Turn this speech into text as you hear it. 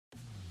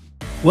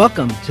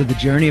Welcome to the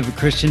Journey of a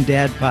Christian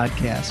Dad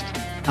podcast.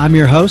 I'm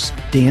your host,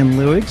 Dan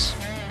Lewigs.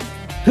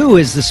 Who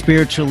is the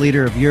spiritual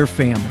leader of your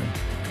family?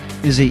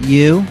 Is it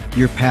you,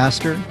 your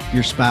pastor,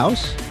 your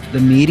spouse, the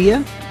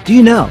media? Do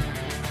you know?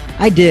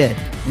 I did,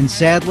 and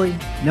sadly,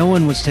 no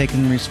one was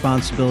taking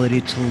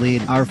responsibility to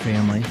lead our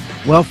family.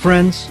 Well,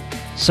 friends,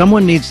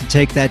 someone needs to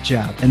take that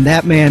job, and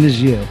that man is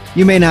you.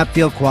 You may not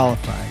feel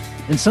qualified,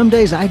 and some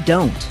days I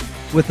don't.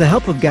 With the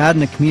help of God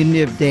and a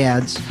community of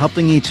dads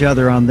helping each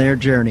other on their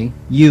journey,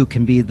 you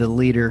can be the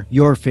leader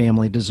your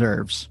family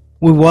deserves.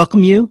 We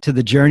welcome you to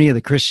the Journey of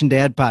the Christian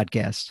Dad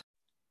podcast.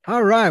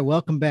 All right,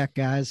 welcome back,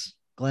 guys.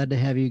 Glad to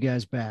have you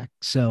guys back.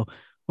 So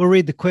we'll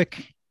read the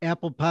quick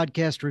Apple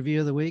Podcast review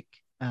of the week.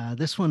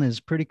 This one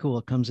is pretty cool.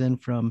 It comes in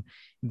from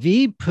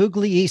V.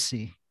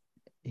 Pugliese.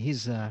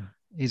 He's got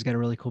a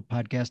really cool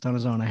podcast on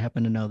his own. I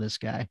happen to know this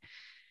guy.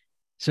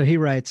 So he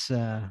writes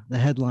the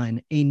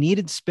headline, "A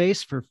Needed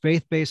Space for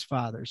Faith-Based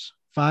Fathers,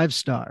 5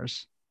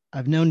 stars.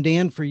 I've known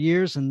Dan for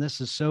years, and this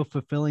is so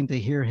fulfilling to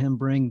hear him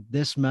bring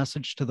this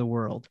message to the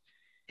world.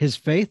 His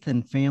faith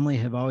and family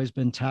have always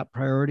been top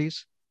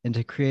priorities, and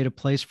to create a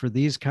place for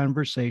these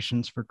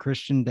conversations for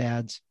Christian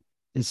dads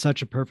is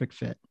such a perfect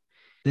fit.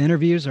 The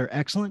interviews are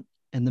excellent,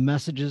 and the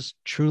messages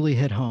truly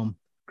hit home.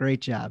 Great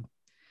job."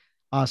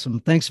 Awesome.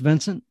 Thanks,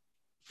 Vincent.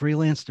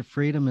 Freelance to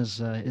Freedom is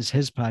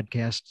his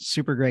podcast.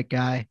 Super great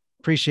guy.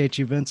 Appreciate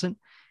you, Vincent.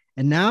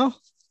 And now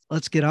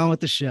let's get on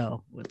with the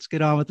show.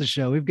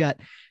 We've got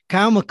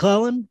Kyle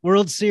McClellan,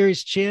 World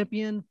Series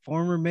champion,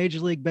 former Major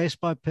League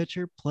Baseball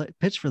pitcher,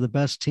 pitched for the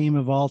best team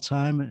of all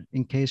time.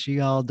 In case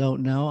you all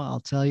don't know,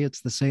 I'll tell you,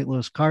 it's the St.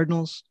 Louis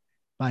Cardinals.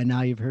 By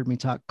now, you've heard me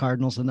talk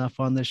Cardinals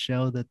enough on this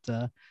show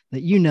that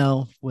you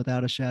know,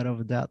 without a shadow of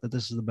a doubt, that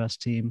this is the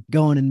best team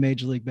going in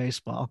Major League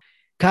Baseball.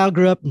 Kyle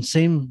grew up in the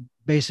same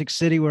basic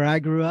city where I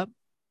grew up,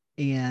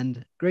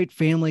 and great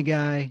family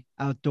guy,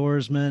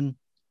 outdoorsman,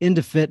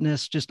 into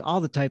fitness, just all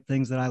the type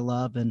things that I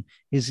love. And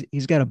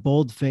he's got a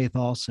bold faith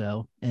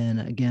also. And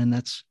again,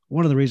 that's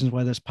one of the reasons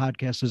why this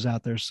podcast is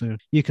out there. So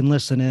you can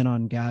listen in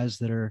on guys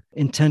that are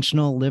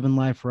intentional, living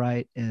life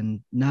right,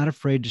 and not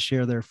afraid to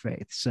share their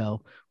faith.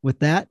 So with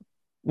that,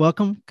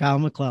 welcome, Kyle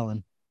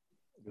McClellan.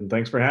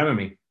 Thanks for having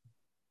me.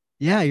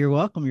 Yeah, you're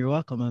welcome.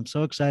 I'm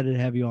so excited to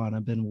have you on.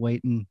 I've been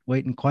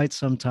waiting quite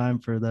some time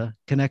for the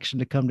connection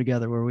to come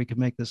together where we can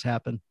make this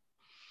happen.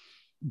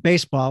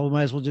 Baseball, we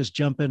might as well just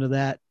jump into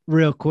that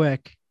real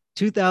quick.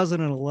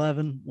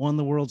 2011 won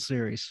the World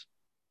Series.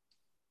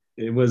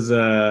 It was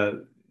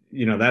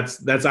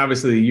that's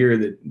obviously the year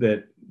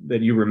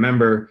that you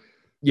remember,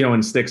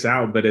 and sticks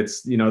out. But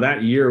it's,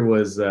 that year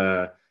was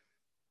I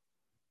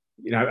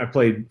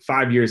played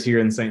 5 years here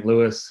in St.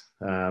 Louis.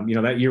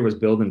 That year was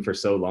building for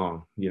so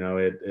long.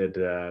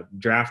 It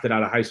drafted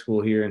out of high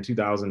school here in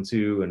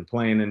 2002 and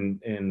playing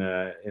in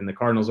the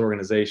Cardinals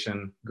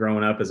organization,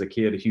 growing up as a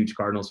kid, a huge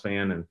Cardinals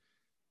fan. And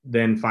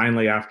then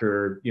finally,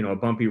 after, a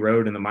bumpy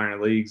road in the minor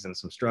leagues and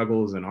some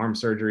struggles and arm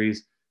surgeries,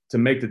 to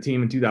make the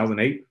team in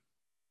 2008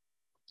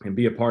 and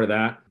be a part of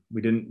that.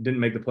 We didn't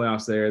make the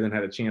playoffs there, then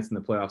had a chance in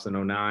the playoffs in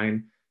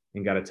 2009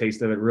 and got a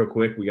taste of it real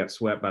quick. We got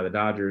swept by the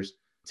Dodgers.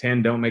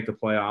 10 don't make the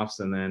playoffs,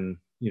 and then,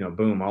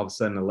 boom, all of a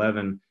sudden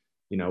 11,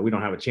 we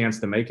don't have a chance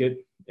to make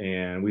it,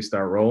 and we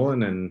start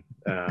rolling, and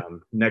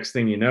next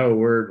thing you know,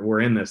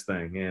 we're in this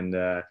thing,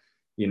 and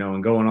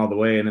and going all the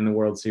way and in the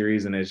World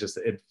Series. And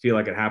it feel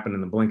like it happened in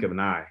the blink of an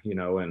eye,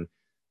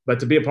 but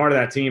to be a part of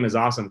that team is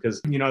awesome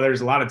because, there's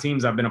a lot of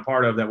teams I've been a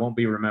part of that won't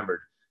be remembered,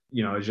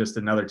 it's just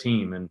another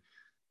team.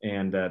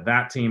 And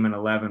that team in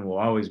 11 will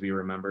always be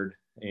remembered.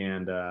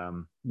 And,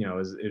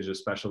 it's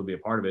just special to be a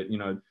part of it.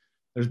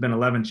 There's been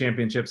 11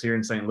 championships here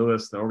in St.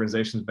 Louis. The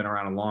organization's been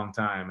around a long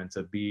time, and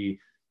to be,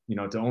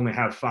 to only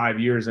have 5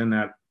 years in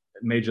that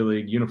major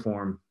league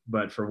uniform,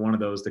 but for one of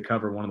those to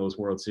cover one of those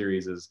World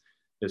Series is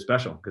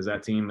special because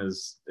that team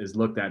is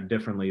looked at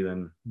differently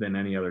than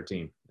any other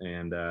team.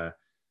 And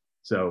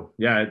so,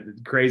 yeah,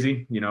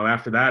 crazy.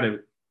 After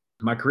that,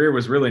 my career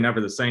was really never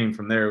the same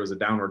from there. It was a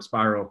downward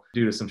spiral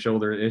due to some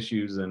shoulder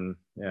issues, and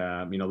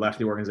left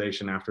the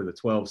organization after the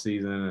 12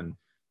 season and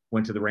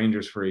went to the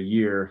Rangers for a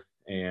year,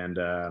 and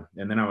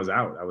then I was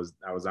out. I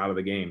was out of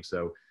the game.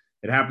 So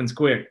it happens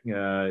quick. You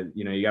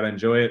got to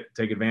enjoy it,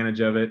 take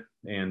advantage of it,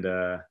 and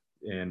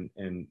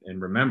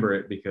remember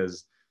it,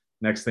 because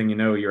next thing you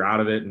know, you're out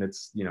of it, and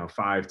it's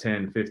 5,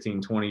 10,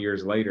 15, 20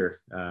 years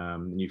later,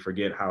 and you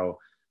forget how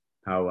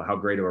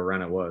great of a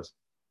run it was.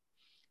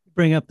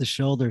 Bring up the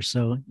shoulder,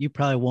 so you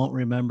probably won't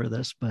remember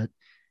this, but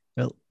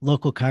a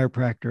local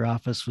chiropractor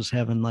office was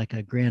having like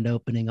a grand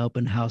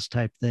open house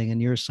type thing,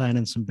 and you're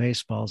signing some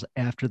baseballs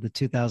after the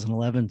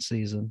 2011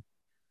 season.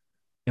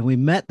 And we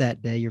met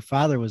that day. Your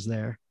father was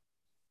there.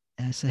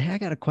 And I said, "Hey, I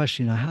got a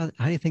question. How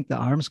do you think the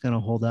arm's going to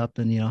hold up,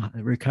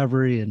 and,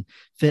 recovery and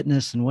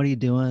fitness, and what are you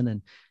doing?"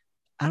 And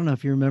I don't know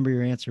if you remember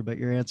your answer, but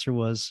your answer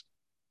was,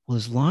 "Well,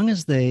 as long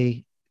as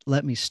they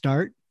let me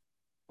start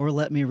or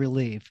let me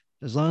relieve,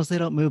 as long as they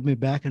don't move me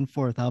back and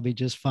forth, I'll be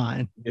just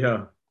fine."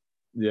 Yeah.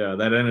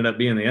 That ended up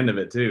being the end of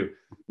it too.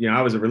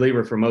 I was a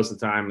reliever for most of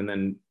the time. And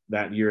then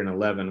that year in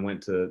 11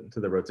 went to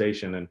the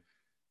rotation. And,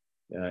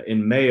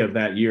 in May of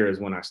that year is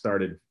when I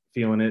started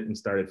feeling it and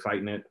started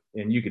fighting it.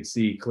 And you could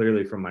see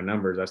clearly from my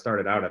numbers, I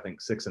started out, I think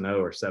 6-0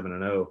 or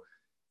 7-0,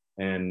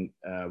 and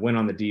went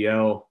on the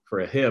DL for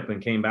a hip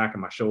and came back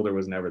and my shoulder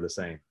was never the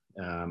same.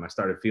 I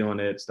started feeling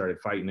it, started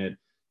fighting it,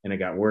 and it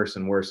got worse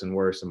and worse and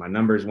worse. And my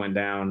numbers went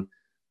down.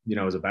 It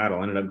was a battle.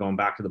 I ended up going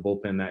back to the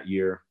bullpen that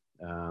year.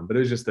 But it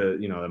was just the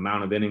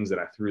amount of innings that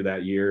I threw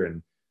that year,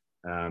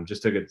 and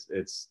just took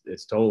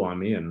its toll on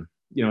me. And,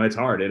 it's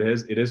hard. It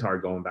is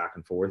hard going back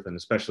and forth. And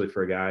especially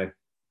for a guy,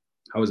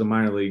 I was a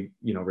minor league,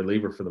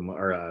 reliever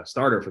or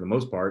starter for the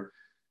most part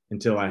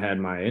until I had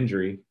my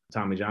injury.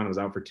 Tommy John was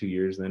out for 2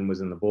 years, then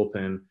was in the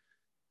bullpen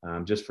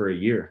just for a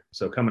year.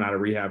 So coming out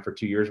of rehab for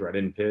 2 years where I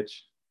didn't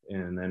pitch,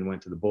 and then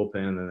went to the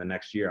bullpen. And then the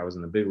next year I was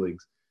in the big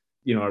leagues.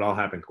 It all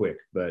happened quick,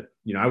 but,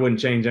 I wouldn't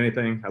change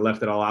anything. I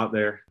left it all out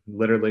there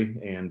literally.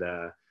 And,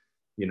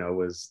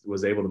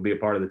 was able to be a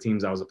part of the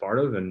teams I was a part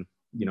of and,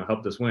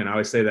 helped us win. I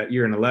always say that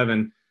year in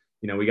 11,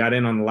 we got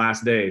in on the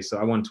last day. So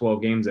I won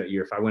 12 games that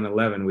year. If I win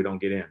 11, we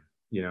don't get in,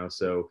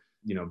 so,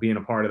 being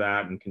a part of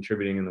that and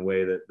contributing in the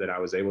way that I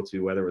was able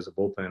to, whether it was a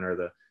bullpen or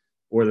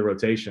the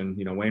rotation,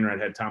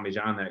 Wainwright had Tommy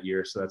John that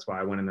year. So that's why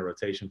I went in the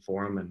rotation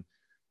for him. And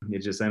it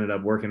just ended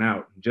up working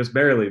out, just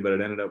barely, but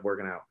it ended up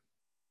working out.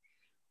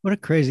 What a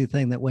crazy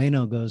thing that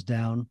Wayno goes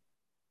down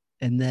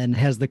and then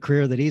has the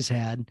career that he's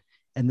had.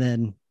 And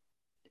then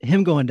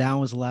him going down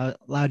was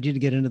allowed you to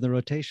get into the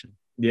rotation.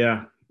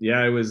 Yeah.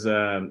 It was,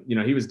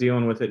 he was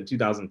dealing with it in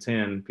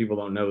 2010. People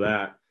don't know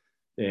that.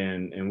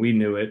 And we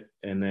knew it.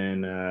 And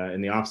then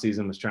in the off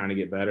season was trying to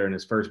get better. And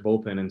his first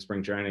bullpen in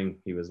spring training,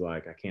 he was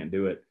like, I can't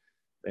do it.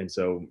 And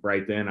so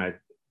right then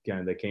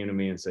they came to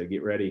me and said,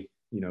 get ready.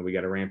 We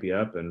got to ramp you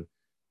up. And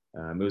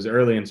it was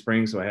early in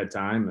spring, so I had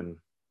time and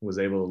was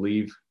able to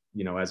leave,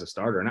 as a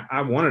starter. And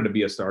I wanted to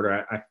be a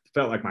starter. I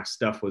felt like my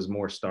stuff was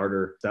more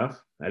starter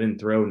stuff. I didn't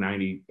throw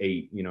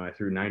 98, I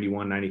threw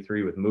 91,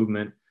 93 with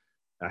movement.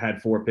 I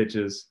had 4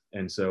 pitches.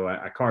 And so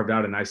I carved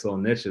out a nice little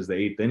niche as the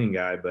 8th inning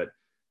guy. But,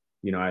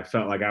 I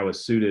felt like I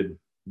was suited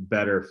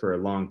better for a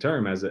long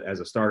term as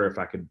a starter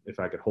if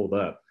I could hold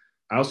up.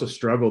 I also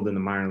struggled in the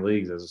minor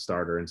leagues as a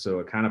starter. And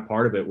so kind of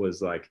part of it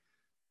was like,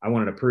 I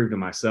wanted to prove to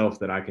myself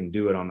that I can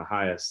do it on the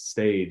highest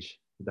stage,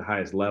 the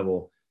highest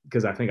level,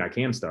 because I think I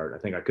can start. I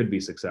think I could be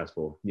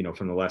successful,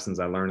 from the lessons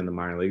I learned in the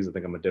minor leagues. I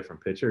think I'm a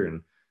different pitcher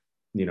and,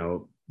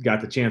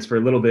 got the chance for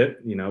a little bit,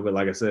 but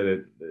like I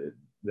said,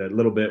 that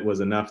little bit was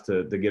enough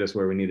to get us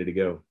where we needed to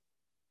go.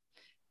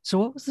 So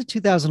what was the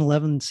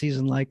 2011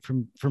 season like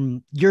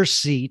from your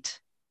seat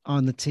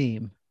on the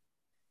team?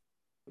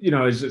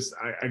 It's just,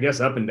 I guess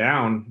up and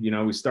down.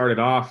 We started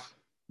off,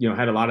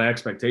 had a lot of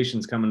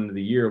expectations coming into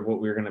the year of what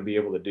we were going to be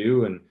able to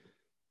do.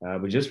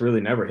 And we just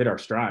really never hit our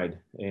stride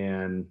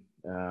and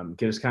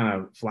just kind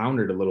of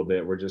floundered a little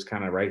bit. We're just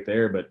kind of right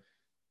there, but,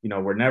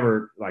 we're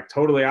never like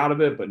totally out of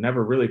it, but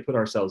never really put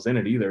ourselves in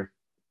it either.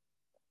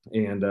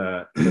 And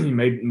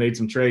made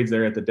some trades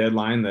there at the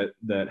deadline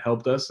that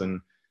helped us.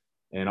 And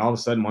all of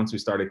a sudden, once we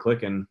started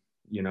clicking,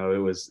 it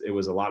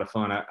was a lot of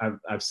fun.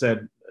 I've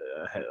said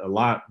a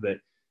lot that,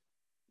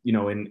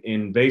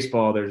 in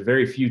baseball, there's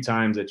very few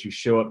times that you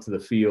show up to the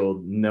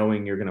field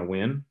knowing you're going to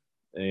win.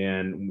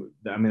 And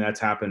I mean,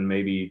 that's happened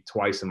maybe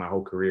twice in my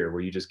whole career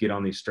where you just get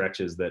on these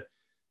stretches that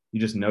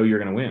you just know you're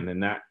going to win.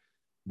 And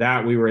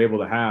that we were able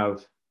to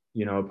have,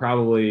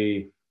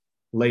 probably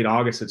late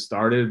August it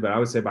started, but I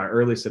would say by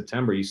early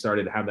September, you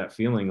started to have that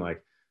feeling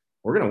like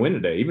we're going to win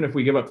today. Even if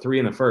we give up 3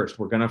 in the first,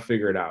 we're going to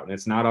figure it out. And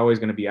it's not always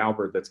going to be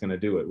Albert that's going to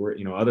do it. We're,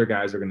 other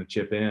guys are going to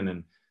chip in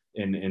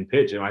and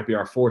pitch. It might be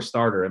our 4th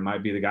starter. It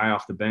might be the guy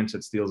off the bench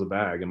that steals a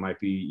bag. It might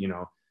be,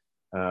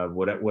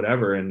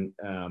 whatever. And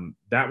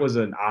that was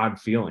an odd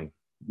feeling,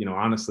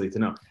 honestly, to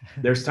know.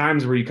 There's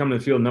times where you come to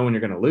the field knowing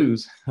you're going to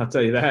lose. I'll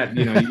tell you that,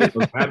 you get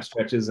those bad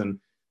stretches and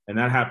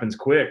that happens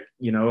quick,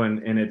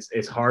 and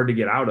it's hard to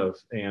get out of.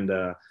 And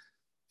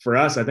for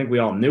us, I think we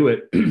all knew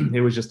it.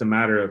 It was just a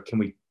matter of, can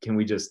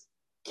we just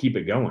keep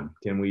it going?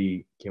 Can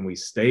we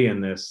stay in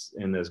this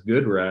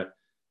good rut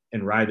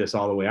and ride this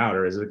all the way out?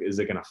 Or is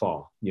it going to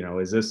fall?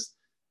 Is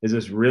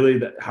this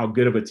really how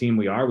good of a team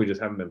we are? We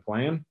just haven't been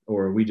playing,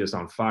 or are we just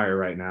on fire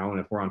right now? And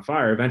if we're on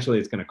fire, eventually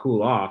it's going to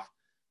cool off,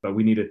 but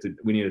we need it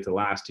to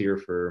last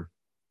here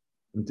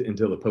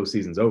until the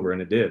postseason's over.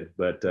 And it did.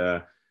 But,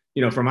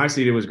 from my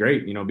seat, it was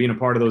great, being a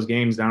part of those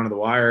games down to the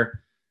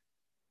wire,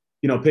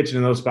 pitching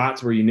in those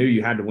spots where you knew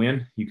you had to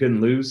win, you couldn't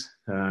lose.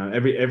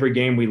 Every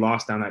game we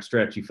lost down that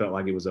stretch, you felt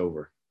like it was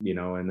over,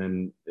 and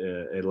then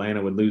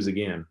Atlanta would lose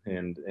again.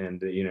 And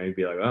you'd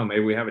be like, oh,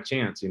 maybe we have a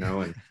chance,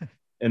 and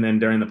and then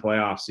during the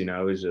playoffs,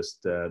 it was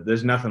just,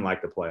 there's nothing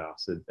like the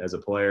playoffs as a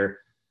player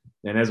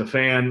and as a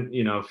fan,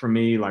 for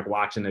me, like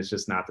watching, it's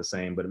just not the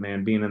same. But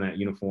man, being in that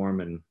uniform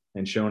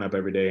and showing up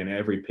every day and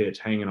every pitch,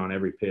 hanging on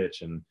every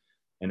pitch and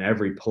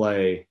every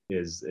play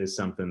is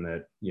something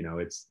that,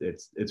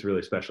 it's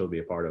really special to be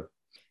a part of.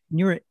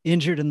 You were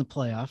injured in the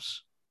playoffs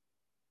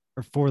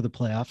or for the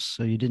playoffs,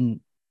 so you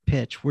didn't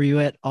pitch. Were you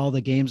at all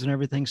the games and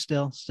everything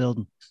still?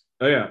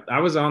 Oh yeah. I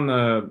was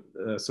on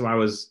so I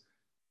was,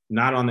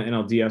 not on the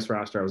NLDS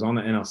roster. I was on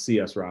the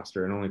NLCS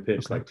roster and only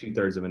pitched like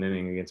 2/3 of an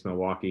inning against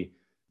Milwaukee.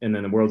 And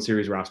then the World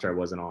Series roster I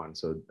wasn't on.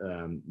 So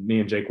me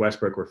and Jake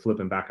Westbrook were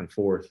flipping back and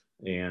forth.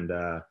 And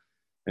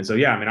so,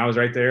 yeah, I mean, I was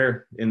right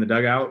there in the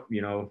dugout,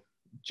 you know,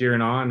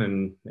 cheering on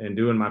and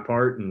doing my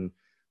part and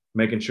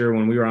making sure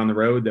when we were on the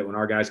road that when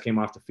our guys came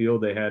off the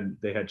field, they had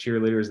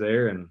cheerleaders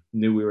there and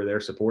knew we were there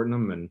supporting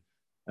them. And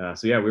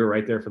so, yeah, we were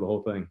right there for the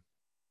whole thing.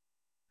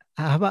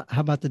 How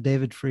about the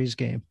David Freese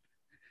game?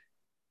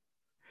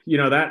 You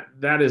know,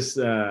 that is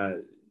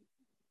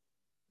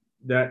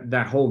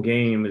that whole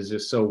game is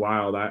just so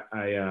wild.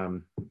 I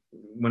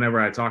whenever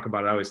I talk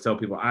about it, I always tell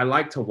people I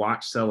like to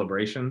watch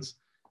celebrations.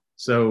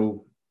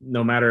 So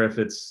no matter if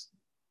it's,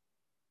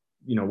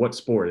 you know, what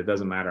sport, it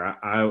doesn't matter.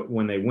 I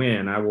when they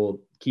win, I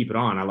will keep it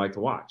on. I like to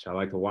watch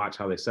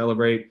how they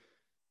celebrate.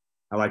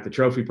 I like the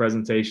trophy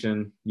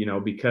presentation, you know,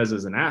 because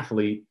as an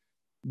athlete,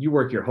 you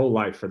work your whole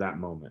life for that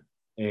moment.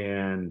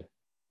 And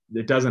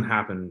it doesn't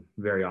happen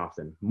very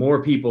often.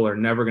 More people are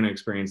never going to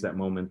experience that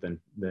moment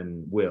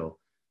than will.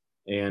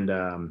 And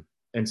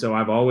so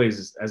I've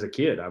always, as a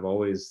kid,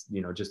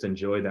 you know, just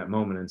enjoyed that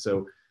moment. And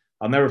so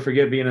I'll never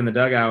forget being in the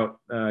dugout,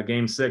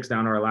 game 6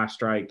 down to our last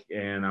strike.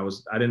 And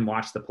I didn't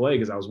watch the play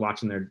because I was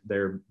watching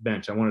their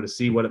bench. I wanted to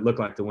see what it looked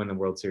like to win the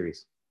World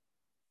Series.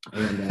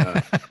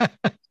 And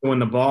when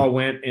the ball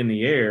went in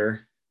the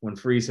air, when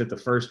Freese hit the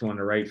first one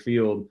to right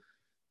field,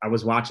 I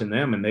was watching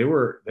them and they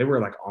were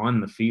like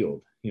on the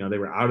field. You know, they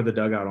were out of the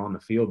dugout on the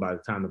field by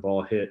the time the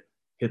ball hit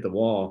the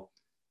wall.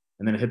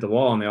 And then it hit the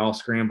wall and they all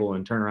scramble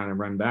and turn around and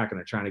run back and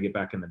they're trying to get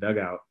back in the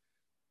dugout.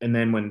 And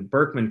then when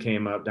Berkman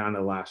came up down to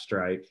the last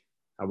strike,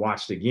 I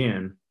watched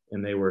again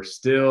and they were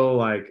still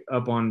like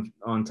up on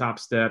top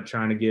step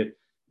trying to get,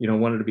 you know,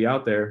 wanted to be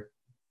out there,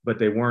 but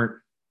they weren't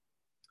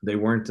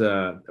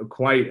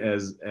quite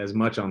as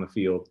much on the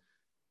field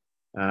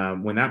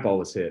when that ball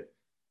was hit.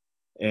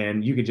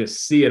 And you could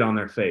just see it on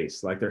their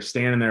face. Like they're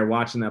standing there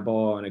watching that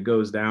ball and it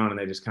goes down and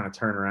they just kind of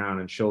turn around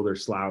and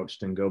shoulders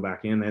slouched and go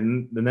back in.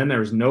 And then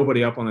there was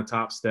nobody up on the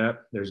top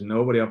step. There's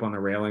nobody up on the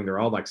railing. They're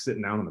all like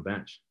sitting down on the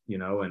bench, you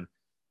know, and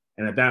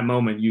at that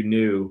moment you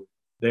knew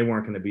they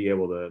weren't going to be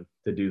able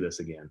to do this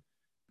again.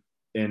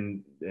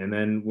 And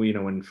then we, you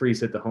know, when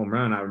Freese hit the home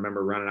run, I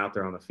remember running out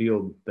there on the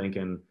field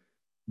thinking,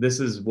 this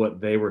is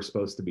what they were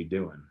supposed to be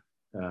doing.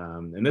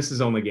 And this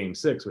is only game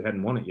 6. We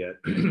hadn't won it yet,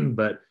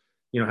 but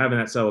you know, having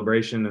that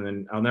celebration. And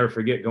then I'll never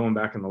forget going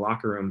back in the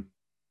locker room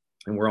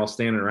and we're all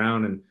standing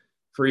around and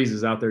Freese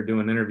is out there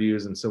doing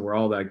interviews. And so we're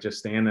all like just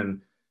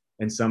standing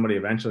and somebody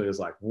eventually was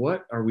like,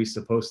 what are we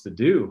supposed to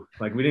do?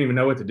 Like, we didn't even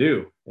know what to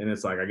do. And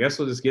it's like, I guess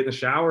we'll just get in the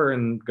shower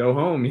and go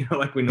home, you know,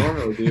 like we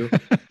normally do.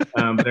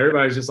 But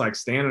everybody's just like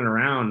standing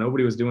around.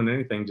 Nobody was doing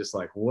anything. Just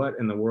like, what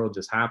in the world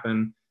just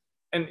happened?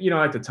 And, you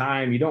know, at the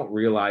time you don't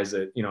realize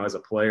it, you know, as a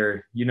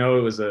player, you know,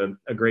 it was a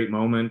great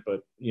moment,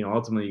 but, you know,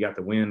 ultimately you got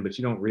the win, but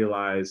you don't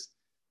realize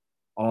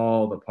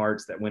all the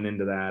parts that went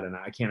into that. And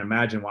I can't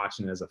imagine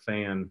watching it as a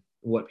fan,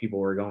 what people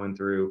were going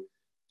through.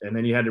 And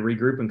then you had to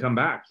regroup and come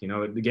back. You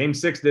know, the game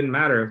 6 didn't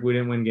matter if we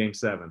didn't win game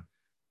 7.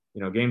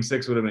 You know, game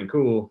 6 would have been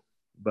cool,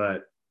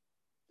 but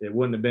it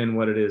wouldn't have been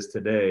what it is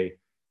today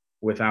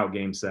without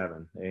game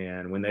 7.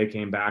 And when they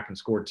came back and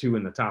scored 2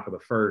 in the top of the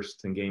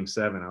first in game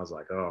 7, I was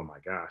like, oh my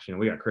gosh, you know,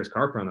 we got Chris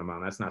Carper on the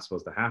mound. That's not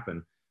supposed to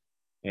happen.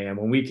 And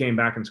when we came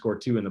back and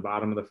scored 2 in the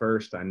bottom of the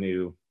first, I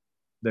knew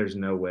there's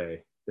no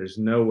way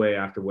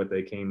after what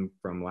they came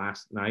from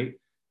last night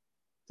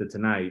to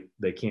tonight,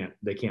 they can't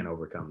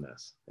overcome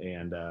this.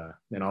 And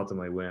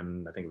ultimately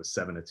win, I think it was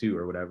 7-2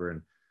 or whatever.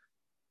 And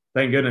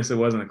thank goodness it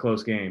wasn't a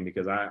close game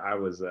because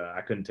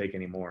I couldn't take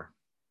any more.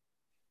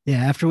 Yeah.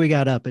 After we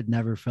got up, it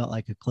never felt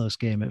like a close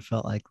game. It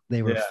felt like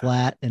they were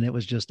flat and it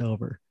was just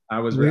over.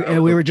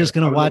 We were just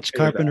going to watch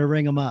Carpenter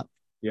ring them up.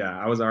 Yeah.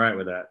 I was all right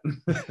with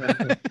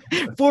that.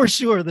 For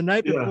sure. The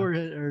night before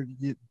or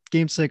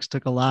game 6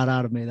 took a lot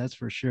out of me. That's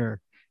for sure.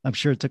 I'm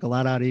sure it took a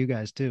lot out of you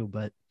guys too,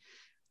 but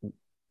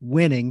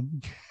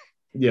winning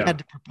had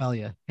to propel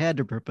you.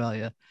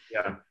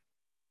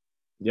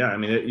 Yeah. I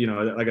mean, you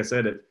know, like I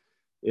said,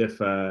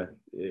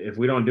 if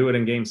we don't do it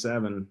in game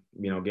 7,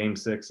 you know, game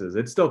 6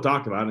 it's still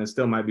talked about and it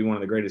still might be one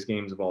of the greatest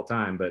games of all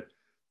time, but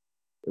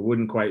it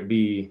wouldn't quite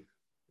be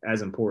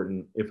as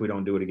important if we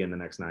don't do it again the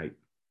next night.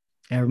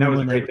 That was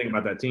the great thing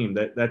about that team.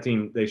 That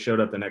team, they showed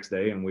up the next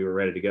day and we were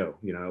ready to go.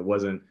 You know, it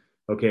wasn't,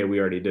 okay, we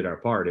already did our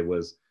part. It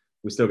was,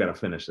 we still got to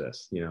finish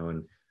this, you know,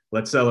 and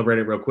let's celebrate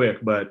it real quick,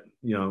 but,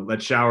 you know,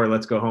 let's shower,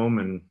 let's go home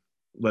and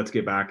let's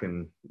get back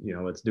and, you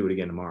know, let's do it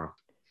again tomorrow.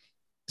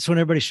 So when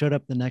everybody showed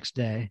up the next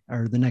day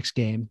or the next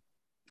game,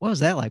 what was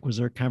that like? Was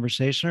there a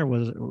conversation or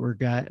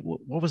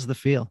what was the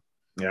feel?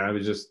 Yeah, it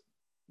was just,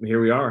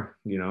 here we are,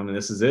 you know, I mean,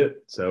 this is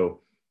it.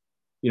 So,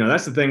 you know,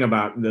 that's the thing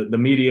about the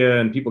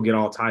media and people get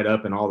all tied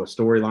up in all the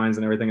storylines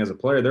and everything. As a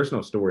player, there's no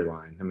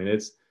storyline. I mean,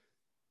 it's,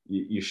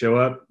 you show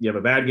up, you have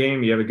a bad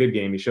game, you have a good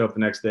game, you show up the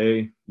next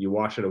day, you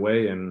wash it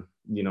away and,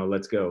 you know,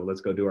 let's go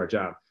do our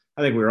job.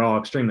 I think we were all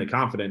extremely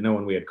confident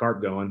knowing we had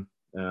Carp going.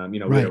 You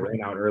know, we had a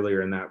rain out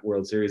earlier in that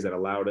World Series that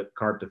allowed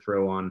Carp to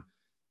throw on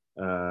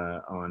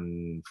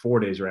on 4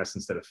 days rest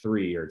instead of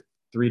 3, or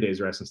 3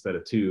 days rest instead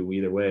of 2.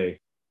 Either way,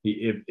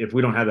 if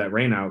we don't have that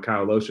rain out,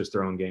 Kyle Loesch's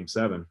throwing game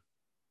 7.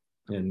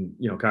 And,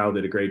 Kyle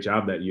did a great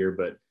job that year,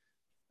 but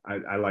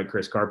I like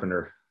Chris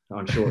Carpenter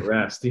on short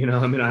rest.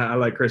 I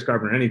like Chris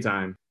Carpenter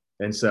anytime.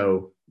 And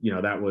so,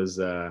 that was,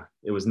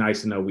 it was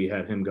nice to know we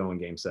had him going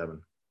game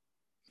 7.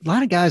 A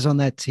lot of guys on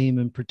that team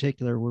in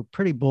particular were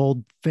pretty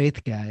bold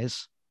faith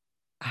guys.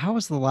 How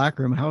was the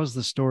locker room? How was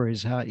the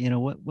stories? How,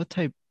 what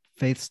type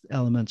faith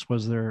elements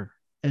was there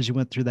as you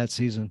went through that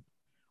season,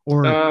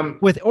 or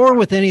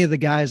with any of the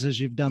guys as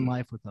you've done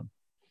life with them?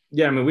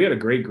 Yeah. I mean, we had a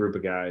great group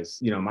of guys.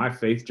 My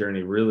faith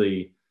journey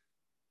really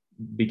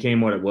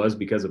became what it was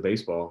because of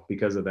baseball,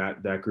 because of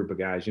that group of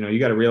guys. You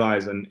got to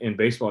realize in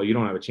baseball, you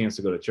don't have a chance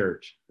to go to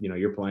church.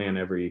 You're playing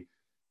every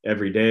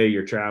day,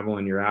 you're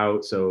traveling, you're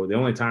out. So the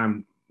only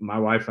time my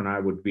wife and I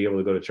would be able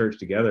to go to church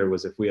together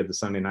was if we had the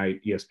Sunday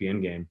night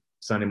ESPN game.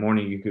 Sunday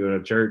morning, you could go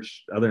to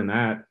church. Other than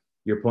that,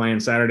 you're playing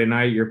Saturday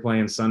night, you're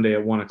playing Sunday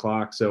at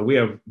 1:00. So we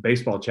have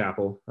baseball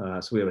chapel.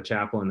 So we have a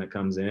chaplain that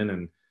comes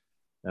in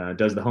and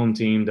does the home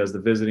team, does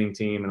the visiting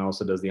team, and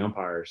also does the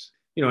umpires.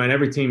 And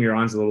every team you're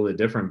on is a little bit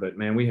different, but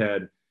man, we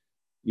had,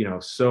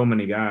 so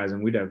many guys,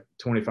 and we'd have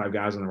 25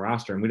 guys on the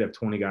roster, and we'd have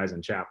 20 guys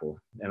in chapel.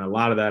 And a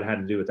lot of that had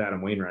to do with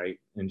Adam Wainwright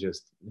and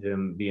just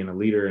him being a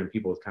leader and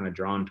people kind of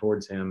drawn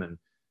towards him. And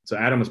so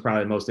Adam was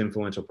probably the most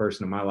influential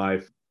person in my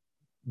life,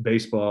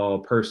 baseball,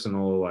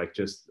 personal, like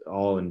just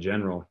all in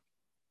general.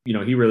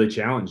 He really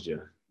challenged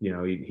you.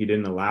 He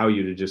didn't allow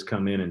you to just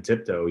come in and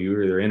tiptoe. You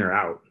were either in or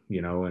out,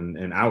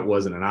 and out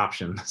wasn't an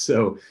option.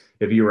 So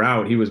if you were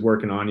out, he was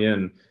working on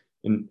you.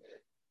 And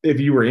if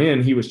you were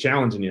in, he was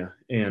challenging you.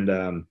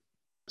 And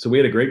so we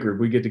had a great group.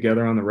 We get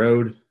together on the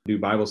road, do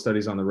Bible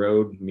studies on the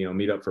road,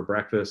 meet up for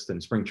breakfast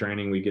and spring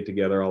training. We get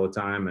together all the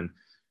time. And,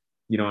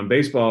 in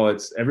baseball,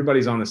 it's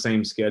everybody's on the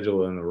same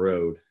schedule on the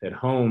road. At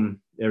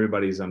home,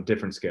 everybody's on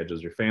different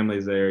schedules. Your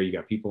family's there. You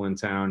got people in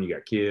town. You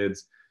got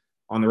kids.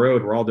 On the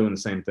road, we're all doing the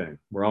same thing.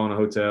 We're all in a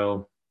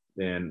hotel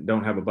and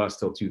don't have a bus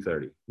till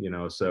 2:30,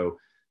 So,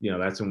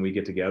 that's when we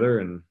get together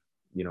and,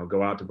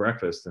 go out to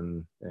breakfast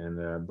and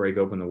break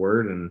open the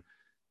word. And,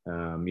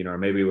 or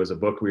maybe it was a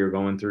book we were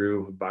going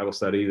through, Bible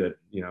study that,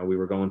 we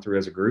were going through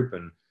as a group.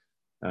 And,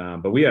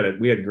 but we had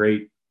a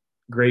great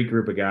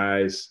group of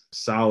guys,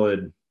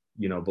 solid,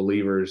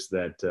 believers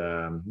that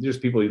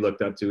just people you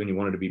looked up to and you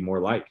wanted to be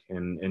more like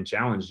and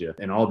challenged you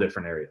in all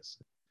different areas.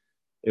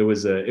 It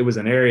was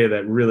an area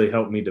that really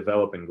helped me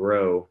develop and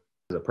grow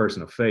as a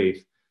person of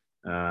faith.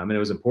 And it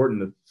was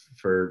important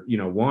for,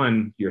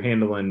 one, you're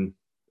handling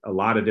a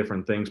lot of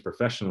different things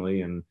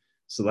professionally and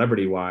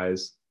celebrity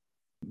wise,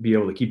 be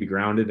able to keep you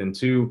grounded. And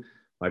two,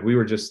 like we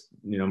were just,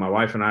 my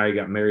wife and I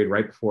got married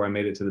right before I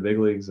made it to the big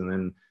leagues. And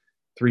then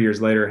 3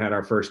 years later had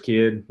our first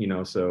kid,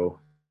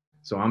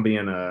 so I'm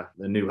being a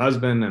new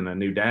husband and a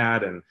new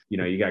dad. And,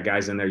 you got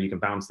guys in there you can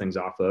bounce things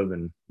off of.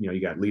 And,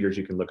 you got leaders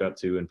you can look up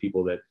to and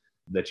people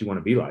that you want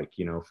to be like,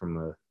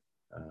 from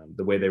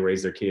the way they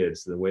raise their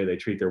kids, the way they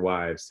treat their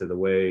wives, to the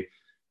way,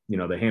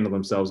 they handle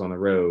themselves on the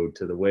road,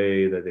 to the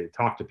way that they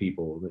talk to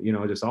people,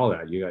 just all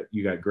that.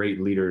 You got great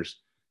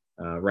leaders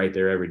right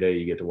there every day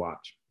you get to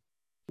watch.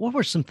 What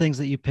were some things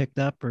that you picked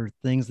up or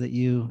things that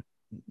you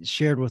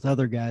shared with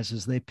other guys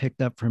as they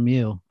picked up from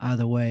you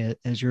either way,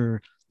 as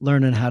you're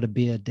learning how to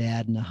be a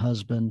dad and a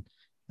husband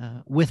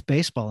with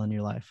baseball in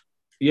your life?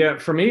 Yeah,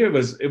 for me, it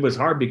was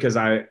hard because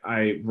I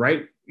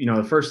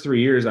the first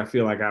 3 years, I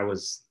feel like I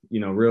was,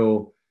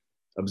 real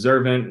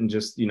observant and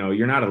just,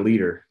 you're not a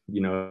leader,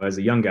 as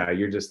a young guy,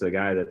 you're just the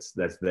guy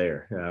that's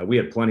there. We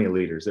had plenty of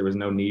leaders. There was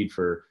no need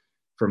for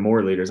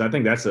more leaders. I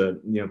think that's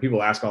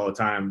people ask all the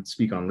time,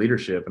 speak on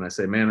leadership. And I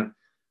say, man,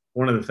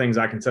 one of the things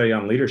I can tell you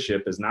on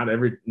leadership is not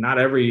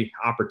every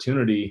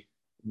opportunity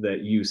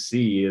that you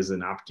see is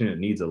an opportunity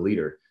that needs a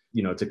leader.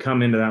 To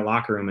come into that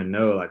locker room and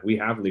know, like, we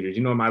have leaders.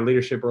 What my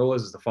leadership role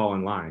is to fall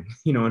in line,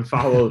 and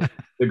follow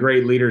the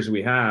great leaders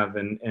we have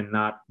and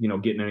not,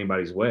 get in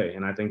anybody's way.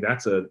 And I think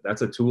that's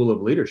a tool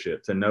of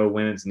leadership, to know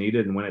when it's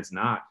needed and when it's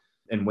not.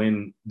 And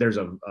when there's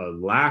a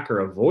lack or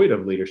a void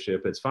of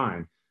leadership, it's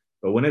fine.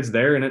 But when it's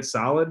there and it's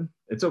solid,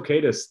 it's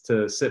okay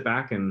to sit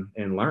back and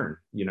learn,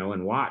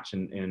 and watch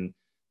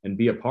and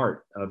be a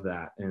part of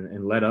that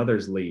and let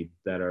others lead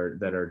that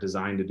are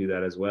designed to do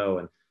that as well.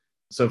 And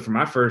so for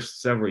my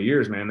first several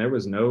years, man, there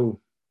was no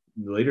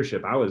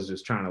leadership. I was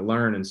just trying to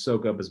learn and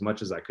soak up as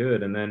much as I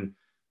could. And then,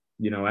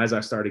 as I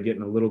started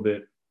getting a little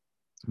bit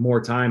more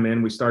time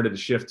in, we started to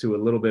shift to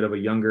a little bit of a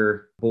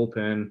younger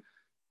bullpen.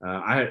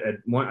 I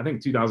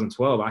think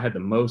 2012, I had the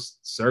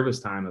most service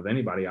time of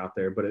anybody out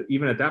there. But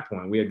even at that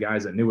point, we had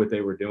guys that knew what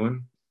they were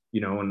doing,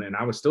 and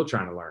I was still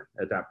trying to learn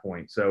at that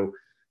point. So,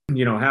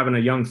 having a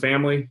young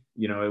family,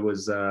 it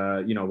was,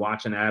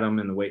 watching Adam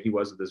and the way he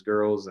was with his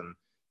girls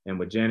and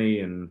with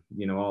Jenny and,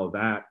 all of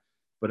that.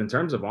 But in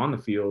terms of on the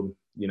field,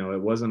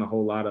 it wasn't a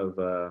whole lot of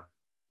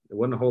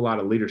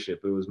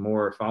leadership. It was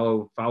more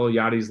follow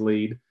Yachty's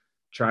lead,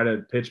 try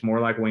to pitch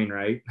more like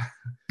Wainwright,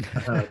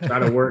 try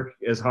to work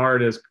as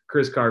hard as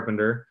Chris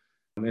Carpenter,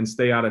 and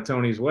stay out of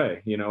Tony's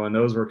way, and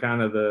those were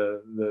kind of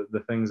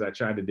the things I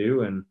tried to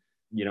do, and,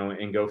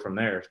 and go from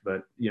there.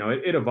 But,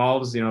 it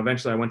evolves.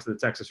 Eventually I went to the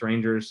Texas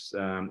Rangers,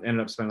 ended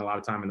up spending a lot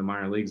of time in the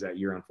minor leagues that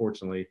year,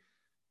 unfortunately.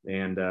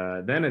 And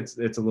then it's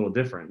a little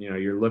different.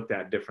 You're looked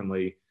at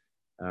differently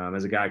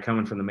as a guy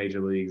coming from the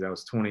major leagues. I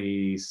was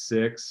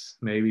 26,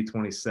 maybe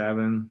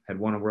 27, had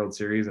won a World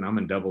Series, and I'm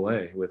in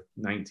Double-A with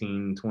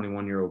 19,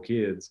 21-year-old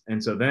kids.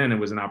 And so then it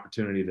was an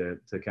opportunity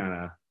to kind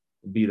of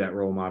be that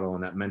role model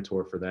and that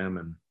mentor for them.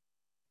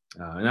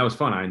 And that was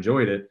fun. I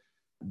enjoyed it.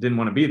 Didn't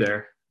want to be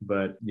there,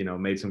 but,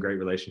 made some great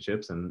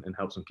relationships and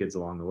helped some kids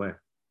along the way.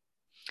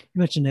 You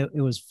mentioned it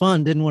was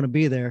fun, didn't want to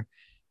be there.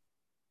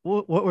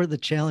 What were the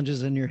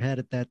challenges in your head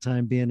at that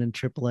time, being in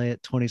AAA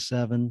at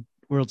 27,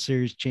 World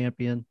Series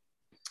champion?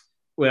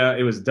 Well,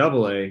 it was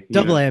Double-A.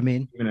 Double-A, I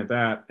mean. Even at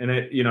that. And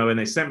and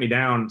they sent me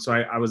down. So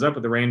I was up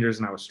at the Rangers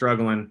and I was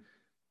struggling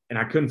and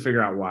I couldn't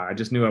figure out why. I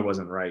just knew I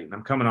wasn't right. And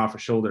I'm coming off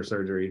of shoulder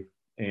surgery.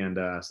 And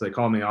so they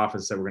called me off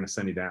and said, we're going to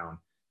send you down.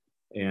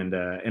 And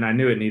I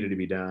knew it needed to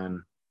be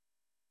done.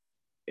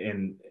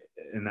 And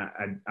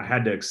I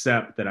had to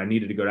accept that I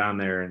needed to go down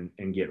there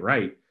and get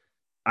right.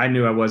 I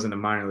knew I wasn't a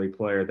minor league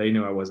player. They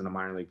knew I wasn't a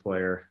minor league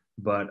player,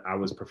 but I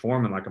was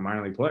performing like a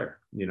minor league player,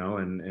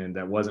 and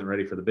that wasn't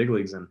ready for the big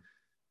leagues. And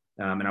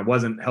I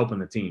wasn't helping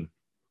the team.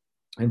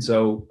 And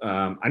so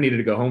I needed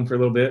to go home for a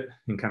little bit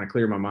and kind of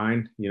clear my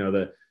mind.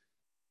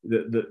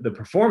 The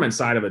performance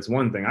side of it's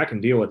one thing. I can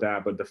deal with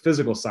that, but the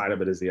physical side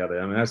of it is the other.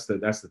 I mean, that's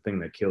the thing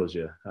that kills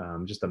you.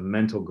 Just a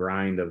mental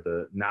grind of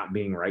the not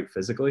being right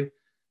physically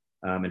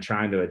and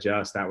trying to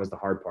adjust. That was the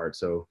hard part.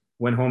 So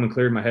went home and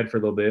cleared my head for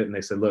a little bit. And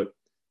they said, look,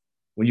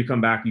 when you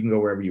come back, you can go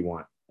wherever you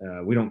want.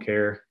 We don't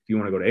care if you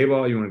want to go to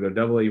A-ball, you want to go to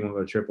Double-A, you want to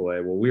go to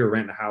AAA. Well, we were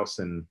renting a house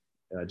in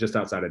just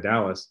outside of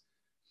Dallas.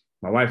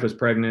 My wife was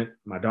pregnant.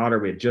 My daughter,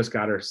 we had just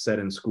got her set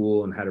in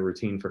school and had a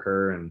routine for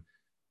her. And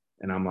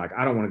I'm like,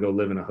 I don't want to go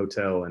live in a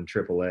hotel in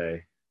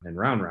AAA in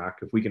Round Rock.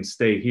 If we can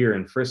stay here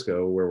in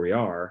Frisco where we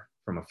are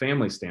from a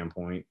family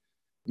standpoint,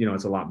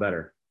 it's a lot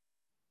better.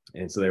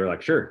 And so they were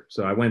like, sure.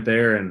 So I went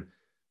there and,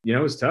 it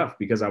was tough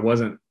because I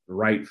wasn't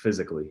right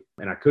physically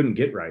and I couldn't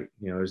get right.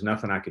 There's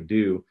nothing I could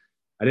do.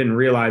 I didn't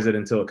realize it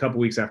until a couple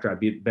weeks after I'd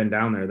been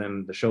down there,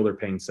 then the shoulder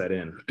pain set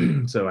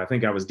in. So I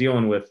think I was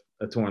dealing with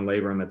a torn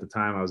labrum at the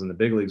time. I was in the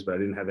big leagues, but I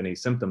didn't have any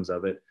symptoms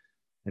of it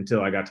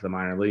until I got to the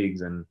minor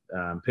leagues and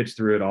pitched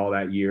through it all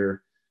that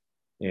year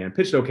and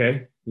pitched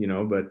okay,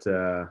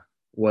 but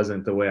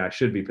wasn't the way I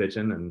should be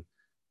pitching. And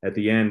at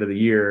the end of the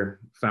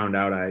year, found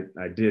out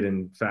I did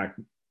in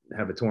fact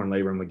have a torn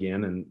labrum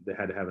again, and they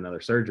had to have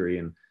another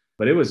surgery.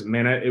 But it was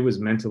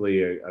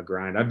mentally a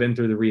grind. I've been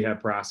through the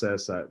rehab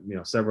process,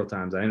 several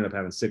times. I ended up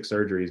having 6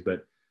 surgeries,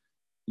 but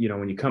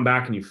when you come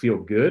back and you feel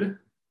good,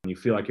 and you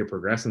feel like you're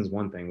progressing is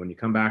one thing. When you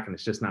come back and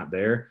it's just not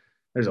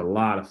there's a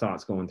lot of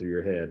thoughts going through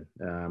your head.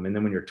 And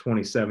then when you're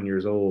 27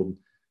 years old,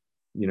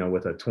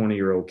 with a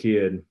 20-year-old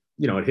kid,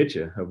 it hits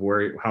you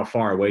of how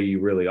far away you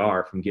really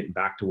are from getting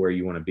back to where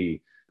you want to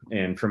be.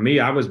 And for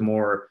me, I was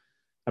more,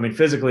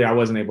 physically I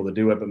wasn't able to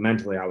do it, but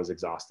mentally I was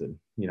exhausted.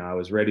 I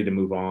was ready to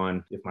move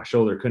on. If my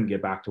shoulder couldn't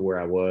get back to where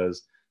I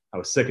was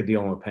sick of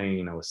dealing with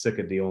pain. I was sick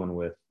of dealing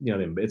with,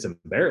 it's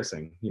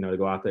embarrassing, to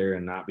go out there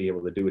and not be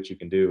able to do what you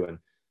can do. And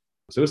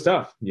so it was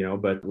tough,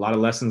 but a lot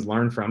of lessons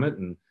learned from it.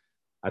 And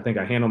I think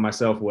I handled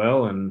myself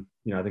well. And,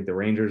 I think the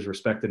Rangers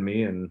respected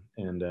me and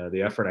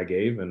the effort I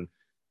gave, and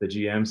the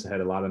GMs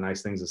had a lot of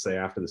nice things to say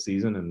after the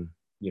season. And,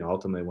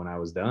 ultimately when I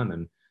was done,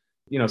 and,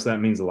 so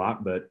that means a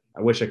lot, but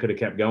I wish I could have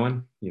kept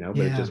going, but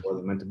It just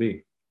wasn't meant to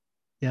be.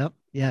 Yep.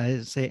 Yeah.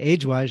 I'd say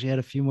age-wise, you had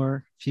a few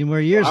more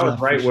years left. I was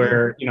left. Right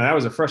where, that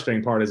was a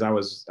frustrating part is I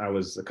was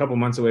a couple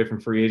months away from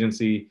free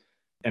agency,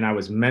 and I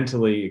was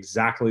mentally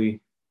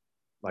exactly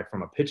like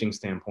from a pitching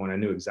standpoint, I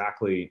knew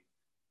exactly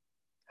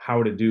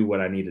how to do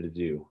what I needed to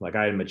do. Like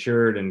I had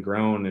matured and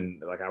grown,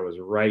 and like I was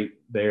right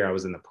there. I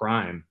was in the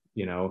prime,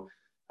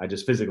 I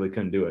just physically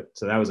couldn't do it.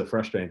 So that was a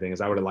frustrating thing,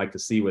 is I would have liked to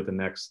see what the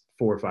next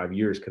 4 or 5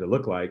 years could have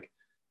looked like.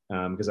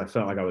 Because I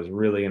felt like I was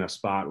really in a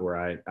spot where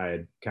I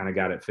had kind of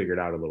got it figured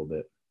out a little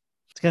bit.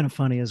 It's kind of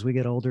funny as we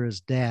get older as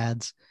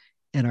dads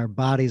and our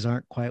bodies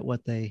aren't quite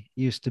what they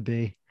used to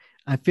be.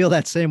 I feel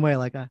that same way.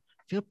 Like I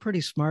feel pretty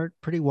smart,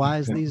 pretty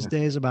wise these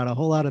days about a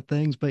whole lot of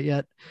things, but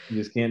yet you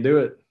just can't do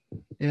it.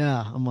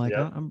 Yeah. I'm like,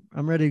 yep.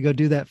 I'm ready to go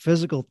do that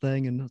physical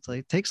thing. And it's like,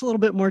 it takes a little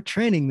bit more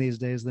training these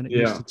days than it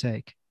used to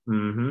take.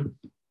 Mm-hmm.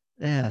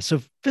 Yeah.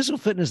 So physical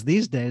fitness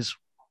these days,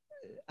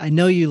 I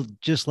know you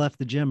just left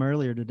the gym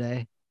earlier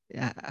today.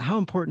 How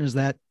important is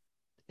that,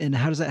 and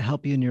how does that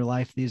help you in your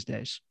life these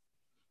days?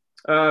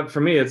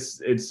 For me,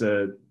 it's if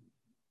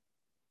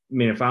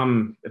I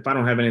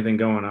don't have anything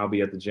going, I'll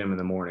be at the gym in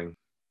the morning.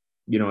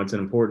 It's an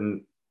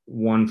important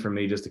one for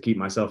me just to keep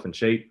myself in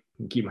shape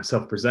and keep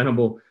myself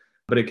presentable,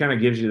 but it kind of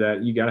gives you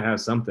that you got to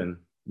have something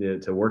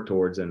to work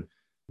towards. And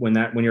when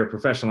you're a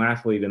professional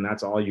athlete and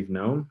that's all you've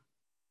known,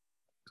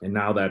 and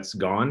now that's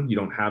gone, you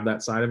don't have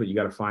that side of it. You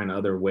got to find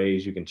other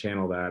ways you can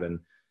channel that.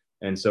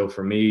 And so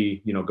for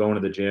me, going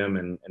to the gym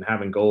and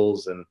having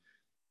goals and,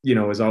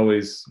 is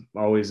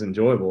always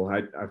enjoyable.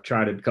 I've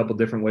tried a couple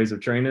different ways of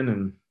training,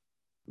 and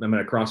I'm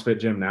at a CrossFit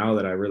gym now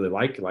that I really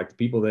like the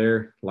people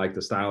there, like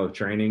the style of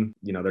training.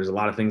 There's a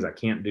lot of things I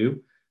can't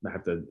do. I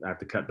have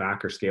to cut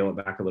back or scale it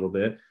back a little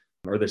bit,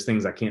 or there's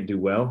things I can't do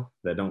well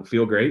that don't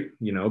feel great,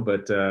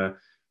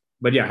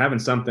 but yeah, having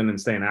something and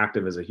staying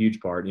active is a huge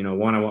part.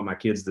 One, I want my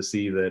kids to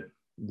see that,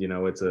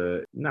 it's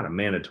not a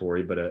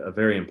mandatory, but a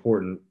very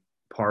important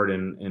part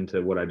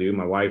into what I do.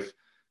 My wife,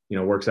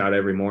 works out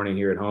every morning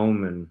here at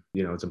home, and,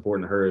 it's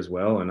important to her as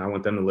well. And I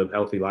want them to live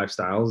healthy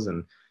lifestyles,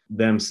 and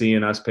them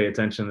seeing us pay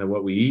attention to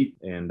what we eat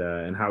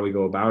and how we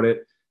go about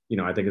it,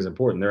 I think is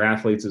important. They're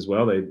athletes as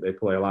well. They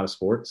play a lot of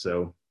sports.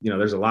 So,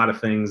 there's a lot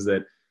of things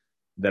that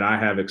I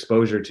have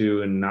exposure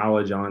to and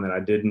knowledge on that I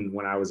didn't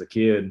when I was a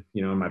kid,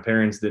 and my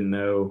parents didn't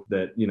know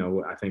that,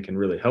 I think can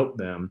really help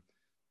them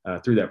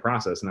through that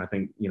process. And I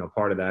think,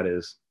 part of that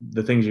is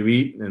the things you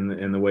eat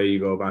and the way you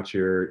go about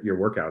your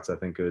workouts, I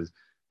think is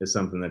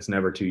something that's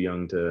never too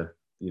young to,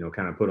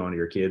 kind of put onto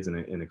your kids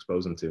and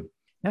expose them to.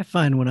 I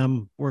find when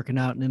I'm working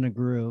out and in a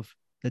groove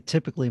that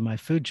typically my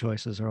food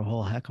choices are a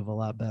whole heck of a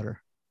lot better.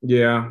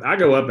 Yeah, I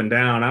go up and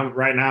down.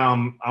 Right now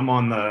I'm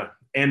on the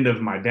end of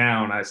my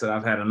down. I said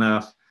I've had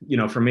enough.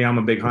 For me, I'm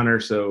a big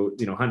hunter, so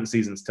hunting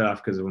season's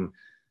tough because when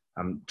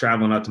I'm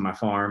traveling up to my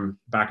farm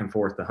back and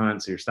forth to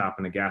hunt, so you're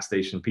stopping at gas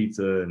station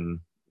pizza and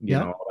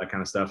all that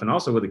kind of stuff. And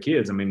also with the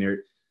kids, I mean,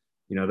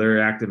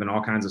 they're active in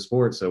all kinds of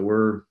sports, so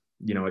we're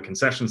at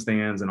concession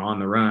stands and on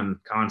the run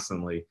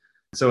constantly.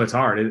 So it's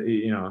hard.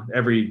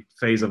 Every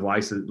phase of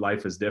life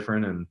is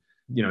different, and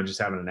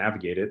just having to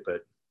navigate it.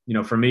 But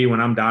for me,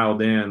 when I'm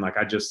dialed in, like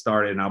I just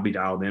started, and I'll be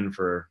dialed in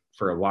for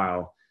a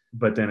while.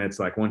 But then it's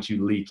like once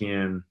you leak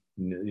in,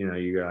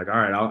 you're like, all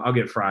right, I'll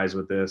get fries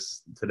with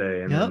this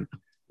today, and then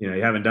you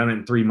haven't done it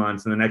in 3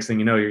 months, and the next thing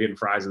you know, you're getting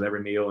fries with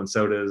every meal and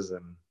sodas,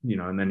 and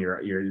and then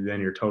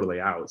you're totally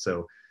out.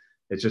 So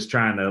it's just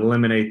trying to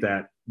eliminate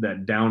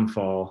that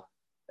downfall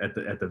at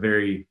the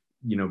very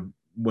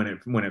when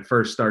it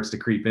first starts to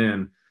creep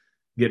in,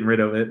 getting rid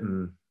of it,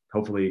 and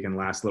hopefully it can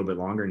last a little bit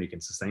longer and you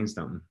can sustain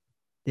something.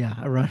 Yeah,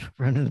 I run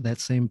into that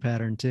same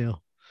pattern too.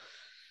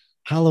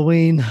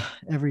 Halloween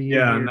every year.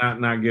 Yeah,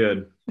 not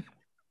good.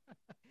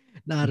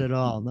 Not at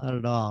all. Not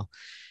at all.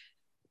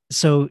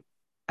 So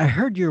I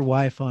heard your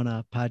wife on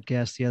a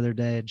podcast the other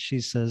day, and she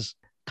says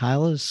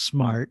Kyle is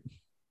smart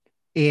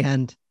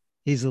and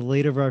he's the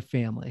leader of our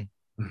family.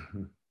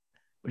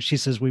 She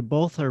says we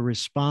both are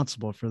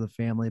responsible for the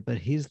family, but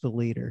he's the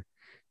leader.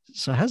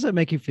 So how does that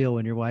make you feel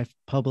when your wife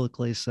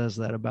publicly says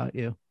that about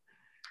you?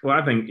 Well,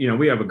 I think,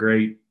 we have a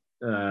great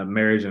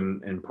marriage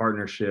and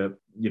partnership.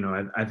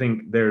 I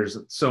think there's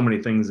so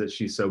many things that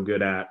she's so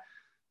good at.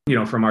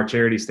 From our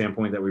charity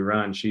standpoint that we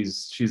run,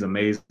 she's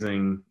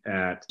amazing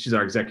she's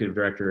our executive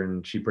director,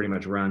 and she pretty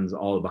much runs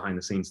all the behind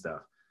the scenes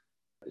stuff.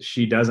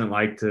 She doesn't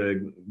like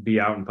to be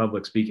out in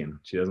public speaking.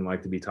 She doesn't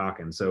like to be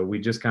talking. So we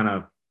just kind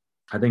of,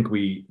 I think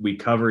we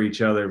cover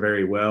each other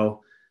very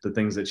well. The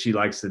things that she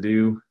likes to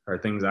do are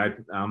things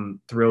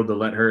I'm thrilled to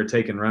let her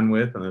take and run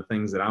with, and the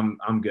things that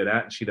I'm good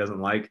at and she doesn't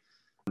like,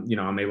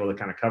 I'm able to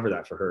kind of cover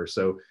that for her.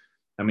 So,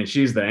 I mean,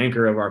 she's the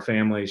anchor of our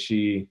family.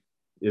 She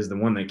is the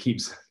one that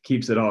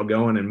keeps it all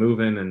going and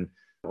moving and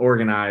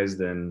organized.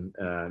 And,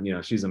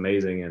 she's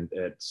amazing and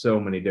at so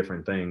many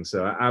different things.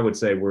 So I would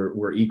say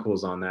we're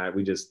equals on that.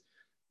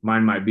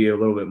 Mine might be a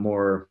little bit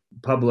more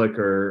public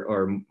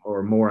or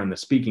more on the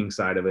speaking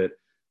side of it.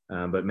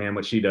 But man,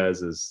 what she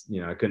does is,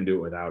 I couldn't do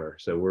it without her.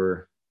 So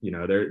we're,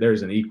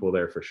 there's an equal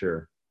there for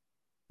sure.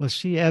 Well,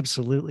 she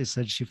absolutely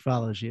said she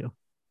follows you.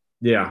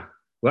 Yeah.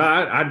 Well,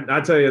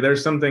 I tell you,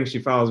 there's some things she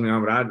follows me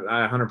on, but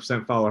I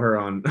 100% follow her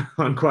on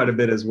quite a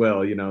bit as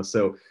well,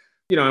 so,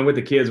 and with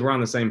the kids, we're on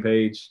the same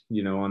page,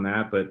 on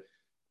that, but,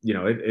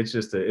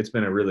 it's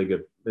been a really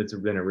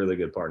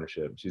good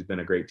partnership. She's been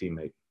a great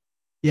teammate.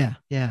 Yeah.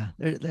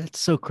 That's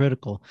so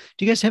critical.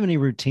 Do you guys have any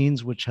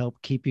routines which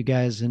help keep you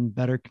guys in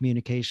better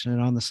communication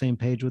and on the same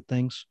page with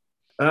things?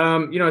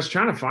 It's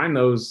trying to find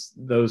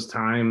those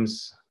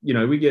times.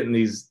 We get in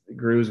these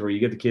grooves where you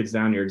get the kids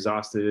down, you're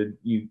exhausted,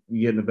 you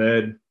get in the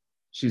bed,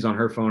 she's on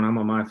her phone, I'm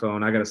on my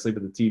phone, I got to sleep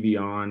with the TV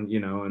on,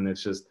 and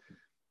it's just,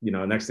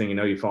 next thing you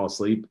know, you fall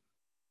asleep.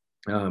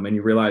 And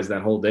you realize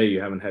that whole day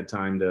you haven't had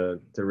time to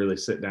really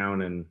sit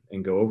down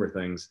and go over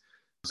things.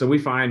 So we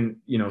find,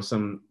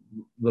 some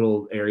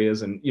little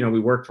areas, and, we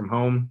work from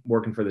home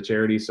working for the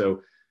charity.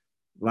 So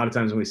a lot of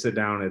times when we sit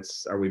down,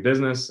 it's, are we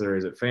business or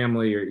is it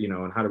family, or,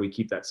 and how do we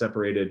keep that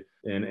separated?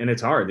 And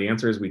it's hard. The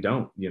answer is we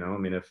don't, I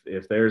mean,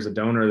 if there's a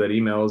donor that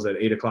emails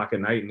at 8:00 at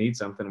night and needs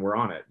something, we're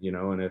on it,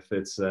 and if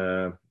it's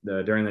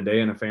during the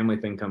day and a family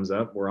thing comes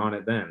up, we're on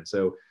it then.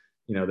 So,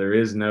 there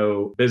is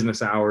no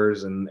business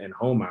hours and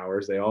home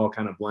hours. They all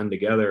kind of blend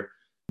together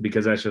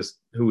because that's just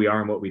who we are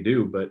and what we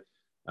do. But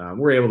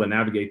we're able to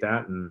navigate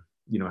that and,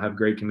 have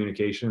great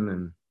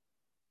communication.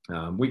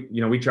 And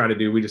we try to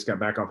do, we just got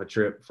back off a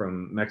trip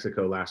from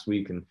Mexico last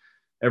week, and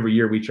every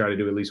year we try to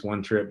do at least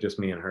one trip, just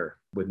me and her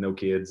with no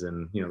kids.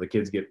 And, the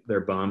kids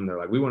they're bummed. They're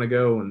like, we want to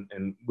go.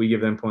 And we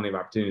give them plenty of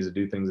opportunities to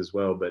do things as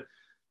well. But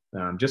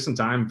just some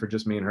time for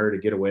just me and her to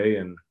get away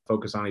and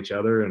focus on each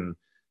other and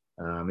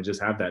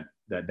just have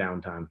that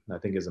downtime, I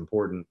think is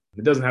important.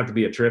 It doesn't have to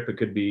be a trip. It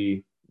could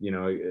be,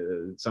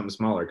 something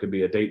smaller. It could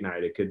be a date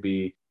night. It could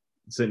be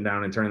sitting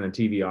down and turning the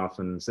TV off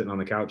and sitting on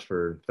the couch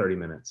for 30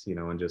 minutes,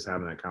 and just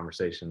having that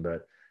conversation.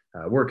 But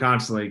we're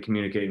constantly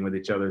communicating with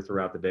each other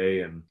throughout the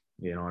day and,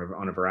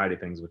 on a variety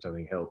of things, which I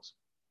think helps.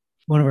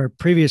 One of our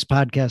previous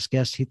podcast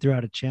guests, he threw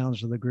out a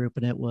challenge to the group,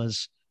 and it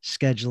was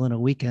scheduling a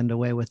weekend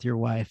away with your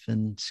wife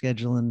and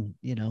scheduling,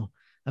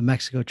 a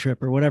Mexico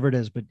trip or whatever it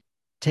is, but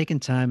taking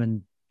time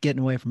and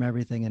getting away from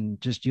everything and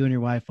just you and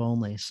your wife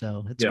only.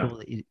 So it's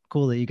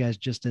cool that you guys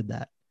just did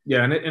that.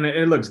 Yeah. And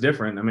it looks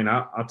different. I mean,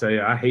 I'll tell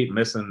you, I hate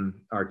missing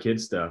our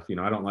kids' stuff.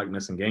 I don't like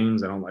missing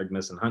games. I don't like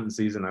missing hunting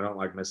season. I don't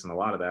like missing a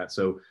lot of that.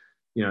 So,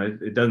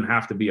 it doesn't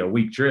have to be a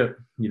week trip.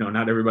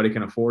 Not everybody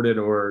can afford it,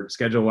 or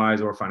schedule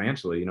wise or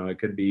financially. It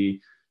could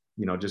be,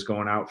 just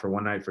going out for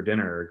one night for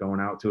dinner or going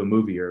out to a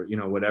movie or,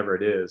 whatever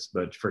it is.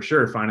 But for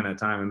sure, finding that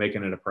time and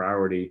making it a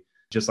priority,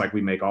 just like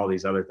we make all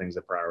these other things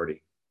a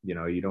priority.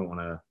 You don't want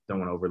to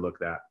overlook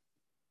that.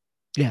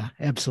 Yeah,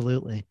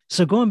 absolutely.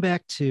 So going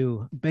back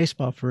to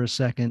baseball for a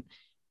second,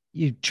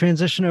 you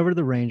transitioned over to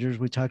the Rangers.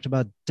 We talked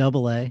about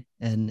AA,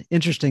 and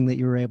interesting that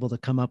you were able to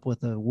come up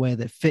with a way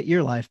that fit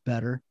your life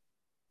better,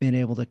 being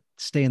able to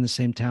stay in the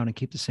same town and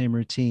keep the same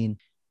routine.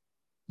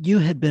 You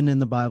had been in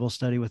the Bible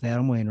study with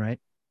Adam Wainwright,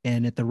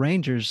 and at the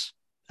Rangers,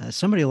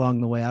 somebody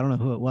along the way, I don't know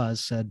who it was,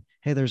 said,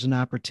 "Hey, there's an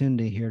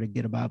opportunity here to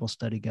get a Bible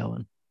study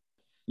going."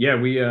 Yeah,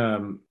 we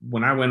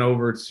when I went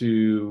over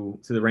to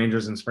the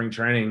Rangers in spring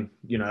training,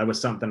 that was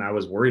something I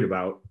was worried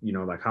about.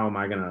 Like, how am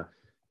I going to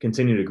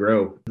continue to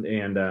grow?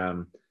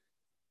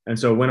 And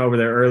so went over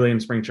there early in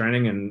spring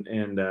training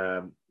and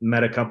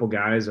met a couple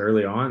guys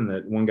early on.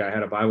 That one guy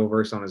had a Bible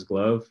verse on his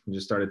glove and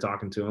just started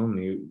talking to him. And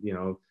he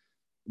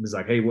was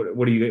like, "Hey,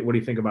 what do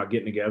you think about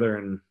getting together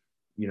and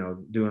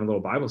doing a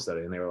little Bible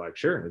study?" And they were like,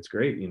 "Sure, it's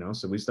great."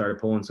 So we started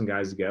pulling some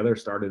guys together.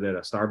 Started at a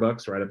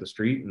Starbucks right up the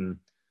street and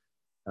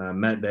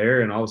met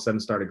there, and all of a sudden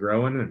started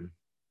growing. And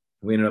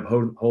we ended up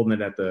holding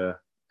it at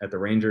the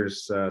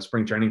Rangers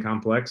spring training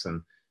complex,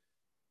 and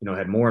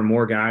had more and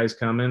more guys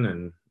coming.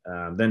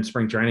 And then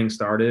spring training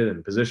started,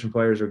 and position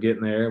players were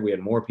getting there. We had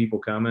more people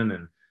coming,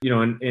 and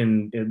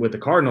and with the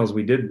Cardinals,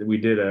 we had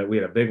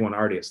a big one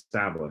already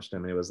established. I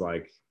mean, it was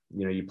like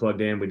you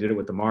plugged in. We did it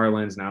with the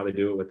Marlins. Now they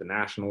do it with the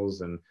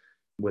Nationals and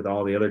with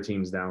all the other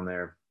teams down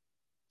there.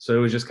 So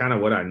it was just kind of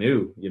what I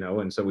knew,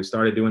 and so we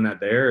started doing that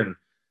there. And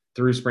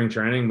through spring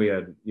training, we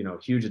had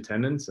huge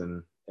attendance,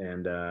 and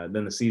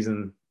then the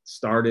season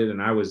started,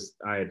 and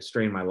I had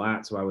strained my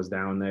lat, so I was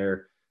down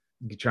there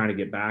trying to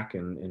get back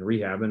and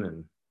rehabbing,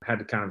 and had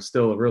to kind of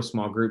still a real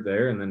small group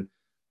there. And then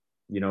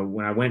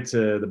when I went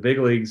to the big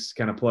leagues,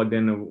 kind of plugged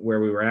into where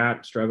we were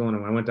at, struggling,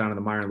 and when I went down to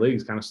the minor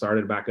leagues, kind of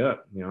started back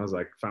up. I was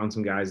like, found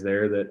some guys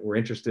there that were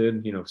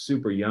interested,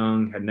 super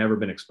young, had never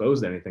been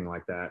exposed to anything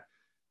like that.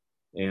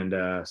 And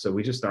so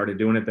we just started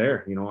doing it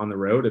there, on the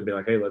road. It'd be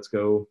like, "Hey, let's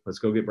go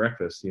get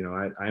breakfast."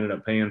 I ended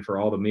up paying for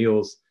all the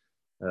meals.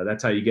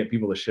 That's how you get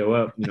people to show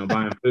up,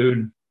 buying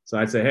food. So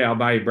I'd say, "Hey, I'll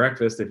buy you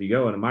breakfast if you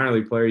go." And a minor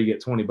league player, you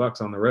get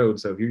 $20 on the road.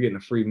 So if you're getting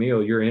a free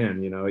meal, you're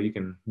in.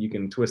 You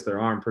can twist their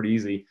arm pretty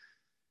easy.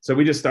 So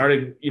we just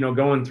started,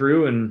 going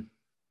through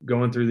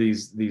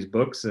these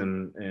books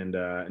and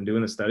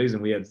doing the studies.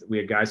 And we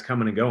had guys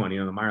coming and going.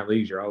 The minor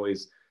leagues, you're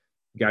always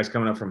guys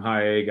coming up from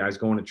high A, guys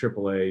going to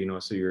triple A,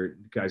 so your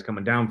guys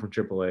coming down from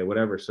triple A,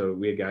 whatever. So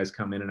we had guys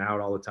come in and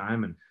out all the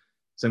time, and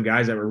some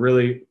guys that were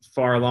really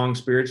far along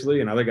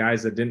spiritually and other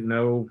guys that didn't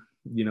know,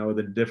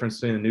 the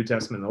difference between the New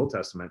Testament and the Old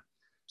Testament.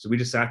 So we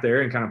just sat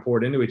there and kind of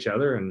poured into each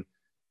other, and,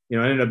 it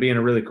ended up being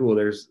a really cool,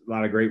 there's a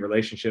lot of great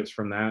relationships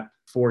from that.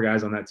 4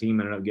 guys on that team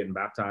ended up getting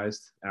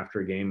baptized after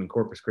a game in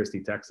Corpus Christi,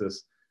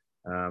 Texas.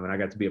 And I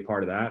got to be a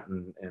part of that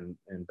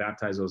and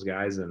baptize those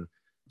guys. And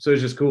so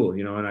it's just cool,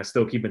 and I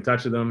still keep in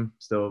touch with them,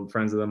 still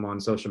friends with them on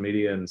social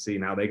media, and see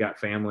now they got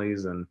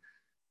families, and,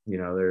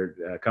 they're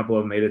a couple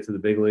of them made it to the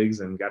big leagues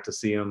and got to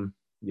see them,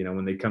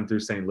 when they come through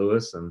St.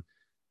 Louis. And,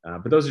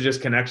 but those are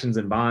just connections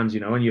and bonds,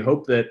 and you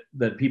hope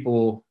that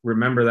people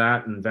remember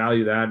that and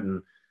value that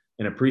and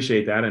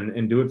appreciate that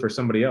and do it for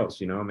somebody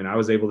else. I mean, I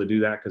was able to do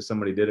that because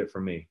somebody did it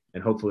for me.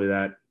 And hopefully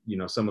that,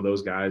 some of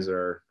those guys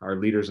are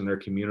leaders in their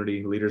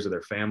community, leaders of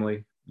their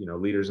family,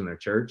 leaders in their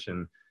church,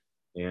 and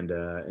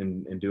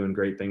doing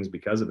great things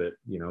because of it,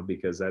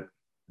 because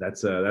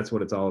that's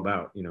what it's all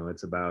about.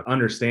 It's about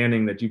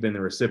understanding that you've been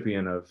the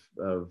recipient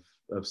of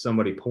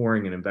somebody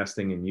pouring and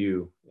investing in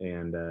you,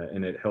 and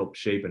it helped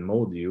shape and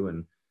mold you.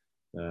 And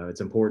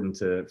it's important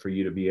for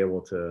you to be able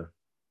to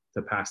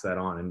pass that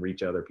on and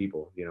reach other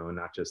people, and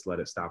not just let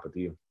it stop with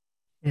you.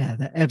 Yeah,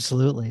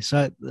 absolutely.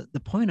 So the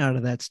point out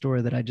of that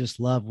story that I just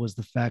love was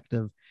the fact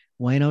of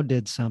Wayno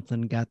did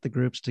something, got the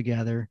groups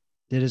together,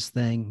 did his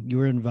thing. You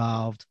were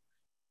involved,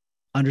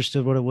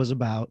 understood what it was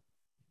about.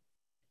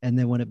 And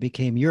then when it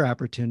became your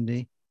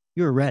opportunity,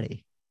 you were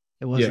ready.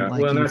 It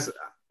wasn't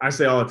I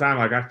say all the time,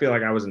 like, I feel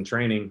like I was in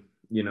training,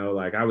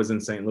 like I was in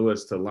St.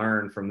 Louis to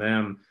learn from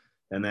them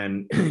And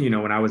then,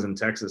 when I was in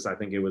Texas, I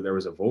think there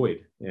was a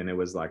void, and it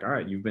was like, all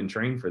right, you've been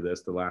trained for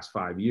this the last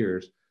 5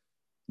 years.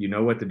 You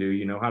know what to do.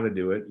 You know how to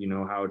do it. You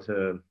know how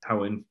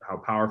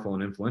powerful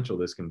and influential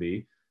this can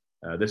be.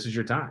 This is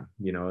your time,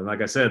 and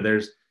like I said,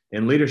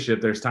 in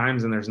leadership, there's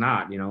times and there's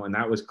not, and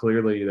that was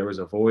clearly, there was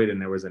a void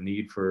and there was a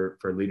need for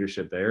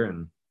leadership there.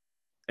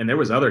 And there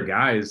was other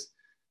guys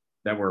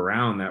that were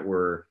around that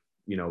were,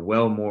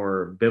 well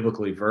more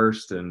biblically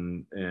versed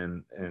and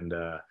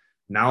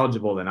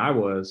knowledgeable than I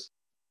was,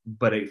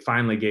 but it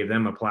finally gave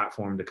them a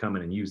platform to come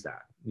in and use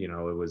that.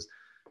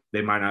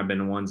 They might not have been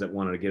the ones that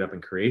wanted to get up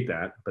and create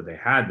that, but they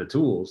had the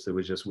tools. It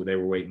was just, they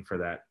were waiting for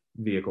that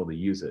vehicle to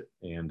use it.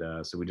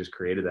 And so we just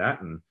created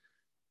that, and,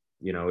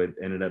 it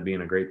ended up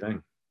being a great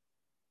thing.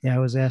 Yeah, I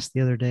was asked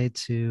the other day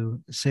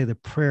to say the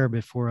prayer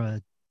before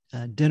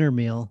a dinner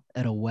meal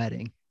at a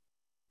wedding.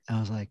 I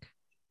was like,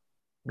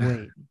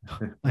 wait,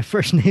 my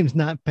first name's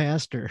not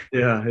Pastor.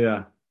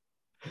 Yeah.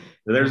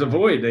 There's a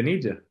void. They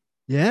need you.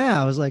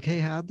 Yeah, I was like, hey,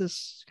 how'd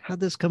this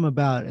come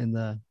about? And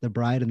the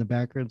bride in the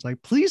background's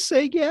like, please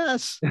say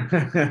yes.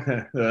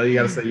 Well, you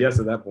got to say yes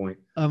at that point.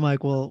 I'm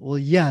like, well,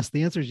 yes.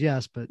 The answer is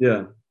yes, but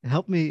yeah,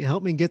 help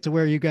me get to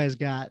where you guys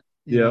got.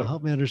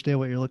 Help me understand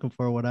what you're looking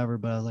for, or whatever.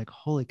 But I was like,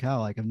 holy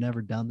cow, like I've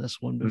never done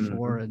this one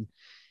before, and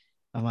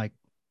I'm like,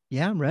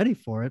 yeah, I'm ready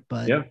for it.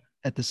 But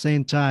at the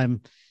same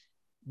time,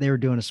 they were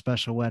doing a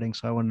special wedding,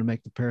 so I wanted to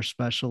make the pair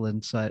special,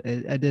 and so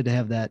I did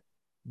have that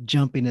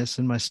jumpiness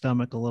in my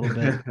stomach a little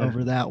bit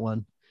over that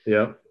one.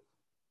 Yeah.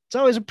 It's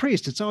always a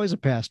priest. It's always a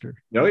pastor.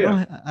 Oh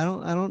yeah. I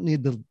don't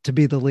need to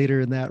be the leader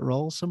in that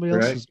role. Somebody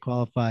else is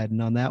qualified.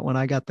 And on that one,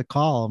 I got the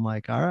call. I'm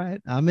like, all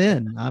right, I'm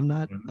in. I'm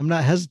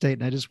not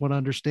hesitating. I just want to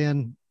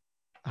understand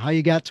how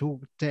you got to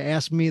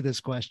ask me this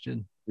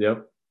question.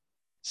 Yep.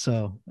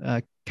 So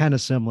kind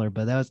of similar,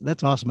 but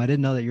that's awesome. I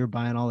didn't know that you were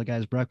buying all the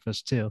guys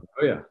breakfast too.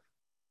 Oh yeah.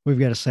 We've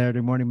got a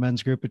Saturday morning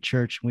men's group at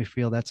church, and we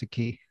feel that's a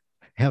key.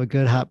 Have a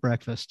good hot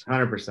breakfast.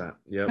 100%.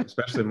 Yep.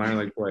 Especially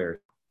minor league players.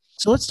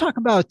 So let's talk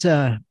about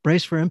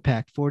Brace for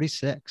Impact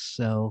 46.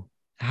 So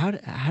how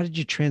did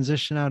you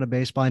transition out of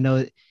baseball? I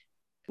know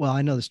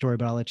the story,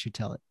 but I'll let you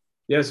tell it.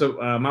 Yeah. So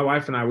my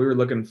wife and I, we were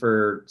looking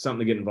for something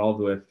to get involved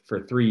with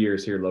for 3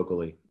 years here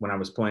locally when I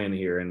was playing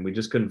here, and we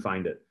just couldn't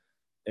find it.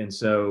 And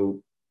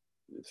so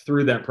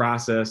through that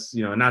process,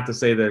 not to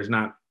say there's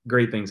not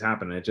great things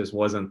happening, it just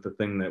wasn't the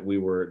thing that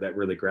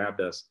really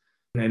grabbed us.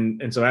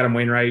 And so Adam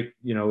Wainwright,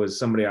 was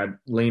somebody I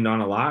leaned on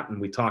a lot, and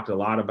we talked a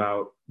lot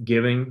about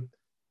giving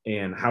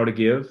and how to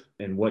give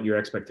and what your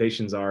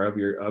expectations are of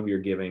your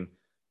giving.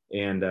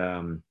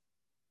 And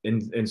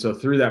so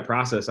through that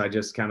process, I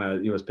just kind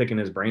of was picking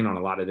his brain on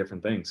a lot of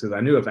different things, because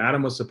I knew if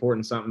Adam was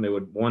supporting something, it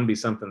would be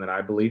something that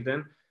I believed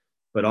in,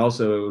 but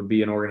also it would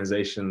be an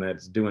organization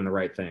that's doing the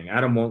right thing.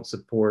 Adam won't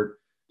support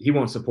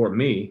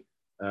me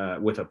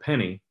with a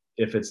penny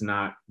if it's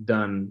not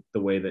done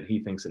the way that he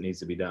thinks it needs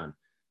to be done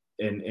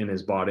and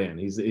is bought in.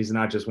 He's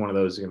not just one of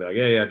those who's gonna be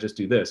like, yeah, just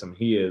do this. I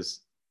mean,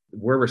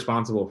 we're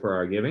responsible for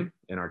our giving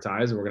and our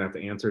tithes, and we're going to have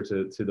to answer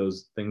to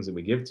those things that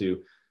we give to.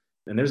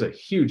 And there's a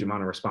huge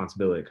amount of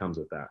responsibility that comes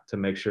with that, to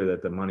make sure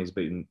that the money's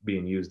being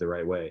used the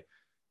right way.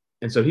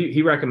 And so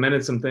he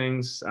recommended some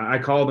things. I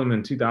called him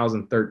in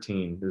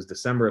 2013. It was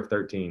December of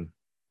 13.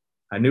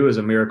 I knew it was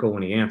a miracle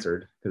when he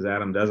answered, because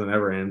Adam doesn't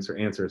ever answer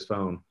his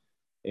phone.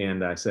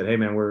 And I said, hey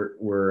man,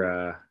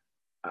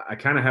 I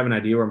kind of have an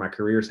idea where my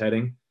career's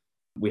heading.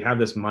 We have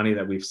this money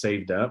that we've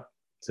saved up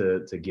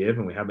to give,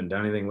 and we haven't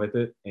done anything with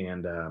it.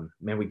 And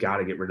man, we got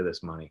to get rid of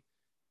this money.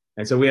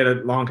 And so we had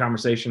a long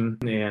conversation,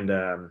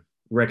 and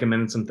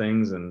recommended some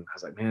things. And I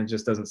was like, man, it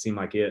just doesn't seem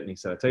like it. And he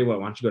said, I tell you what,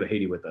 why don't you go to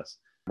Haiti with us?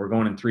 We're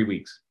going in 3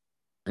 weeks.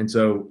 And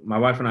so my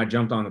wife and I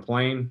jumped on the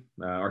plane.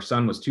 Our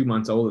son was 2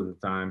 months old at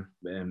the time.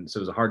 And so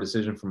it was a hard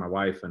decision for my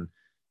wife. And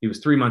he was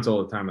 3 months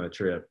old at the time of the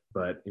trip,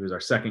 but he was our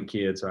second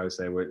kid. So I would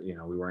say,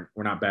 we're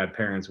not bad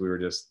parents. We were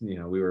just, we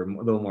were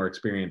a little more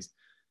experienced.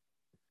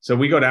 So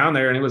we go down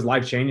there, and it was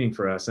life-changing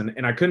for us.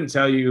 And I couldn't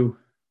tell you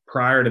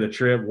prior to the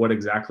trip what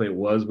exactly it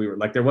was. We were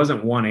like, there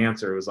wasn't one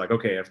answer. It was like,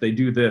 okay, if they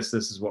do this,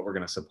 this is what we're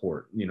going to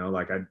support.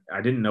 Like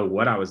I didn't know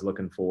what I was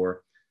looking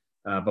for.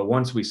 But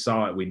once we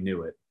saw it, we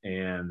knew it.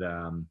 And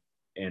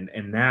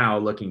now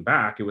looking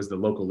back, it was the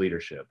local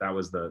leadership. That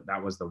was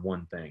the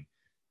one thing.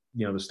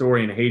 The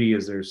story in Haiti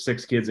is there's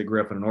 6 kids that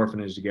grew up in an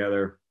orphanage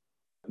together.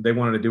 They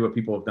wanted to do what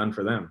people have done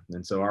for them.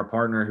 And so our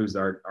partner, who's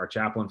our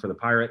chaplain for the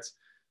Pirates,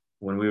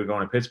 when we were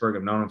going to Pittsburgh,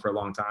 I've known him for a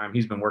long time.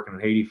 He's been working in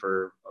Haiti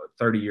for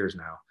 30 years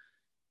now.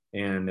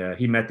 And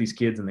he met these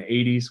kids in the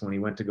 80s when he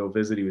went to go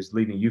visit. He was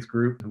leading a youth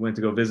group. He went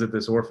to go visit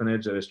this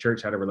orphanage that his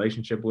church had a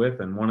relationship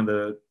with. And one of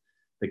the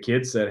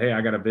kids said, hey,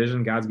 I got a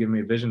vision. God's given me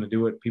a vision to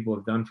do what people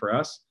have done for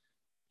us.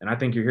 And I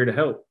think you're here to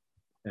help.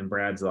 And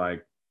Brad's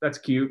like, that's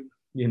cute.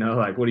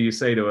 Like, what do you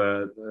say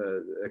to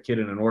a kid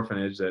in an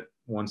orphanage that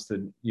wants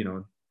to,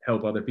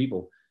 help other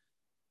people?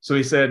 So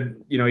he said,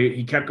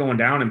 he kept going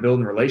down and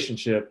building a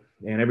relationship.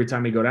 And every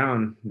time he go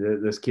down,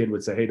 this kid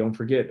would say, hey, don't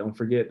forget. And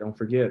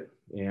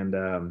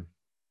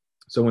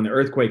so when the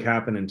earthquake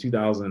happened in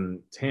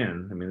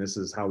 2010, I mean, this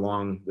is how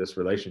long this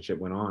relationship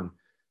went on.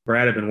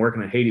 Brad had been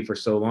working in Haiti for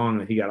so long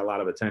that he got a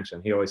lot of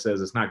attention. He always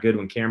says it's not good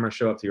when cameras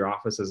show up to your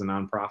office as a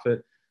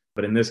nonprofit,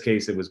 but in this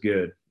case, it was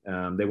good.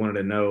 They wanted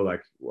to know,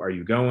 like, are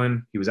you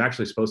going? He was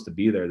actually supposed to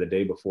be there the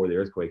day before the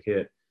earthquake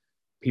hit.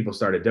 People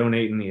started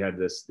donating. He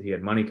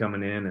had money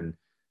coming in, and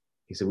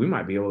he said, we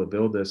might be able to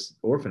build this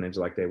orphanage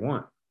like they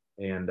want.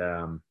 And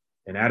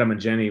Adam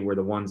and Jenny were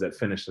the ones that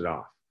finished it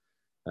off.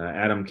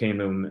 Adam came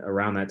to him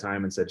around that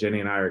time and said, Jenny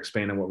and I are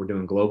expanding what we're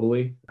doing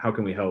globally. How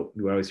can we help?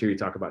 We always hear you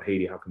talk about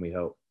Haiti. How can we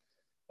help?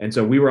 And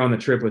so we were on the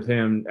trip with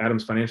him.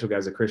 Adam's financial guy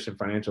is a Christian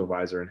financial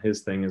advisor. And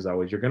his thing is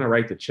always, you're going to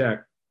write the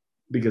check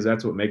because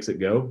that's what makes it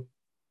go.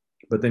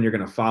 But then you're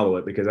going to follow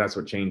it because that's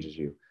what changes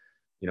you.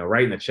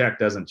 Writing the check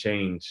doesn't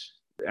change.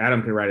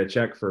 Adam can write a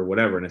check for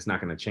whatever, and it's not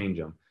going to change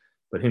him.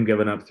 But him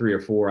giving up 3 or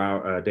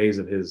 4 days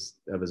of his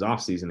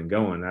off season and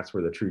going, that's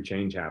where the true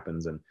change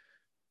happens. And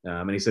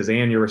he says,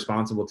 and you're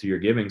responsible to your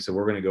giving. So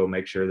we're going to go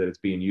make sure that it's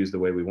being used the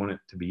way we want it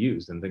to be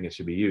used and think it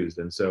should be used.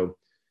 And so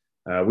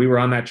we were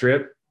on that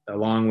trip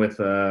along with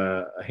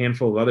a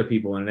handful of other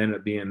people, and it ended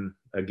up being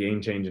a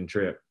game-changing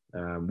trip.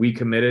 We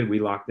committed, we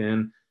locked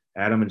in,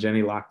 Adam and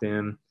Jenny locked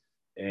in,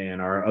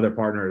 and our other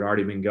partner had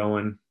already been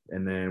going.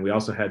 And then we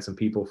also had some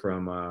people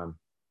from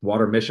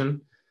Water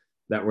Mission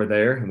that were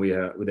there, and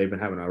they've been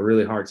having a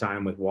really hard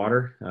time with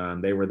water.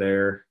 They were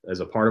there as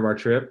a part of our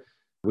trip.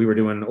 We were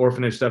doing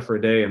orphanage stuff for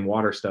a day and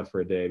water stuff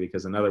for a day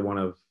because another one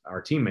of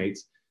our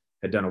teammates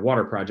had done a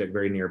water project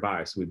very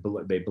nearby. So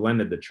they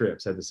blended the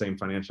trips, had the same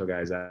financial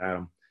guys as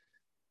Adam.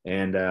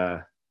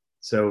 And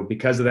so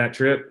because of that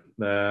trip,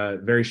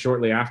 very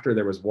shortly after,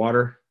 there was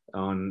water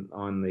on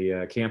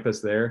the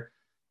campus there.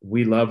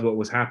 We loved what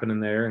was happening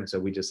there. And so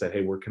we just said,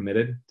 hey, we're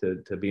committed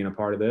to being a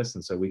part of this.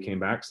 And so we came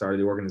back, started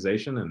the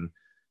organization,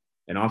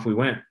 and off we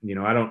went.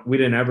 We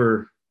didn't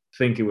ever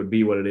think it would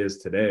be what it is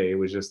today. It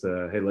was just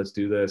hey, let's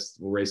do this.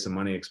 We'll raise some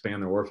money,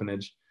 expand the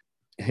orphanage,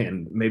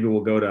 and maybe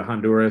we'll go to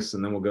Honduras,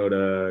 and then we'll go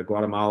to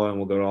Guatemala, and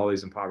we'll go to all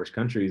these impoverished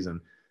countries. And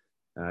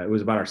it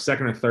was about our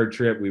second or third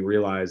trip, we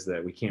realized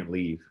that we can't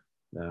leave.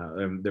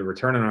 And the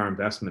return on our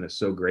investment is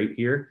so great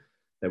here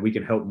that we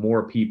can help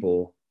more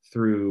people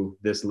through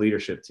this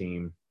leadership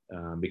team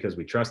because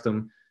we trust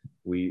them,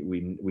 we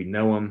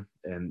know them,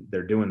 and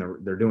they're doing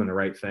the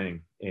right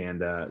thing.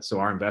 And so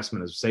our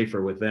investment is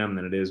safer with them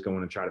than it is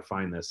going to try to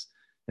find this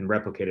and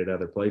replicate it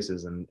other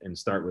places and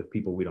start with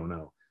people we don't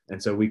know.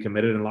 And so we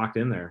committed and locked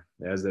in there,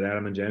 as did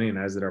Adam and Jenny, and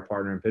as did our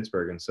partner in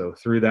Pittsburgh. And so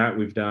through that,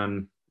 we've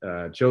done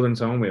children's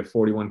home. We have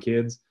 41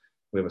 kids.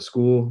 We have a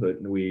school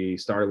that we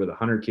started with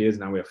 100 kids.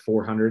 Now we have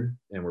 400,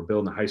 and we're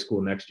building a high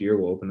school next year.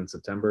 We'll open in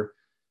September.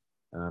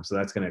 So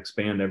that's going to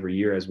expand every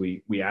year as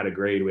we add a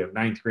grade. We have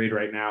 9th grade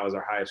right now as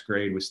our highest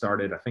grade. We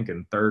started, I think,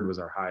 in 3rd was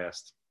our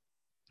highest.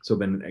 So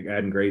been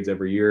adding grades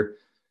every year.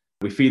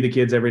 We feed the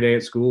kids every day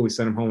at school. We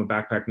send them home with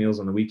backpack meals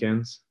on the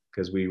weekends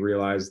because we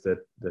realized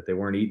that they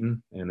weren't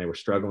eating and they were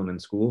struggling in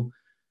school.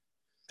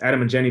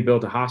 Adam and Jenny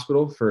built a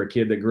hospital for a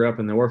kid that grew up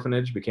in the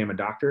orphanage, became a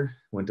doctor,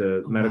 went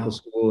to medical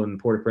school in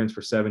Port-au-Prince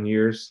for 7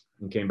 years,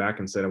 and came back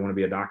and said, I want to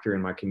be a doctor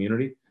in my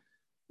community.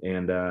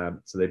 And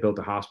so they built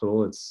a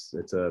hospital. It's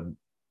a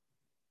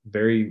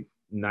very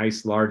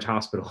nice, large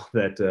hospital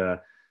that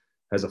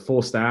has a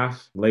full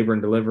staff, labor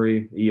and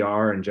delivery,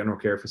 ER, and general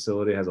care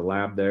facility, has a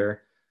lab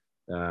there.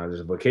 There's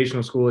a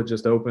vocational school that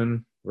just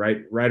opened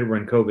right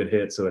when COVID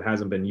hit, so it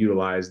hasn't been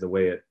utilized the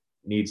way it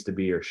needs to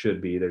be or should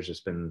be. There's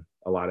just been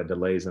a lot of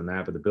delays in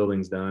that, but the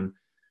building's done.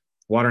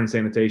 Water and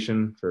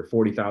sanitation for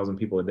 40,000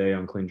 people a day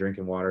on clean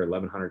drinking water,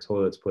 1,100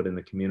 toilets put in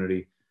the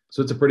community.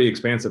 So it's a pretty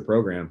expansive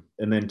program.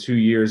 And then 2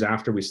 years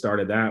after we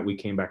started that, we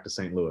came back to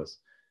St. Louis,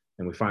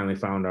 and we finally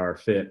found our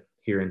fit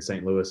here in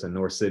St. Louis and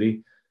North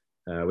City.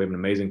 We have an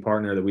amazing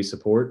partner that we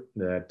support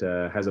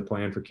that has a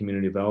plan for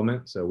community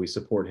development. So we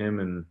support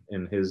him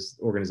and his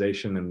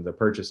organization and the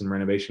purchase and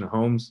renovation of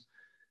homes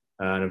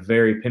in a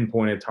very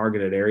pinpointed,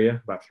 targeted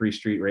area, about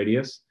 3-street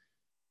radius,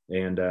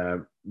 and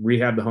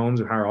rehab the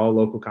homes. We hire all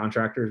local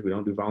contractors. We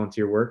don't do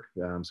volunteer work.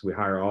 So we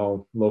hire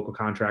all local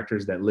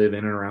contractors that live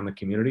in and around the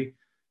community.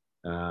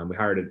 We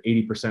hired an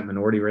 80%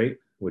 minority rate,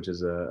 which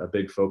is a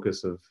big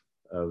focus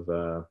of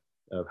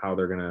how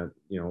they're going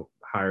to,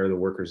 hire the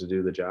workers to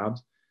do the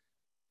jobs.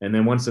 And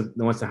then once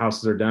the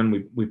houses are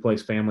done, we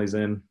place families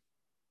in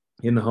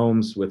the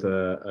homes with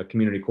a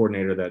community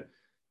coordinator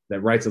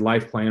that writes a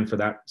life plan for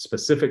that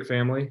specific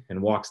family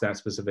and walks that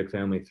specific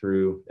family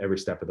through every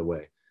step of the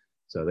way.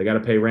 So they got to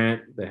pay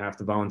rent, they have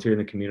to volunteer in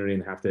the community,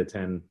 and have to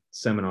attend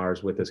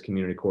seminars with this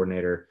community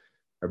coordinator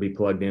or be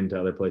plugged into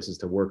other places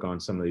to work on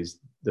some of these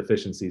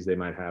deficiencies they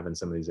might have in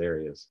some of these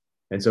areas.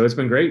 And so it's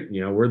been great.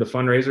 We're the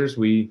fundraisers.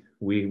 We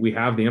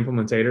have the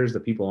implementators, the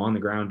people on the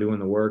ground doing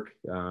the work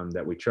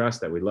that we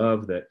trust, that we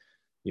love, that,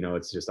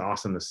 it's just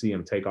awesome to see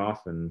them take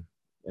off and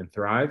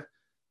thrive.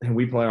 And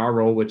we play our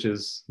role, which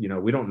is,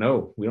 we don't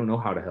know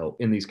how to help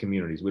in these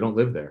communities. We don't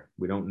live there.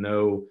 We don't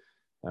know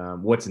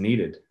what's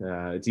needed.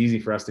 It's easy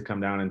for us to come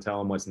down and tell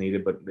them what's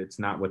needed, but it's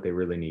not what they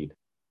really need.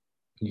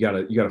 You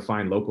gotta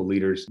find local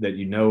leaders that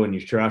you know and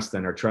you trust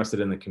and are trusted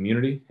in the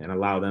community and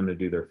allow them to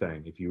do their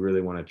thing. If you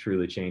really want to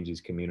truly change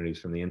these communities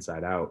from the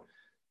inside out,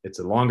 it's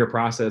a longer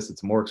process.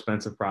 It's a more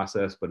expensive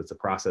process, but it's a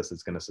process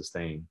that's going to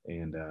sustain.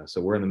 And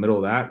so we're in the middle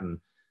of that and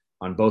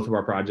on both of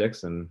our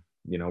projects, and,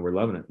 we're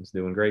loving it. It's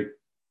doing great.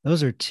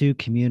 Those are two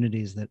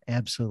communities that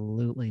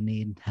absolutely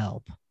need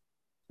help.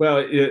 Well,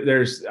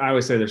 I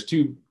always say there's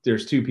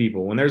two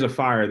people. When there's a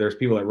fire, there's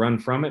people that run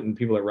from it and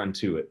people that run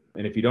to it.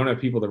 And if you don't have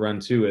people that run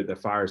to it, the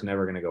fire's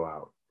never going to go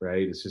out,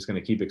 right? It's just going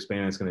to keep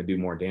expanding. It's going to do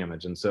more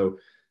damage. And so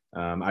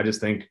I just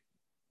think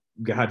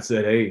God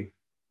said, hey,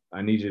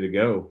 I need you to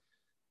go.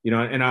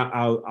 And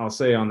I'll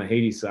say on the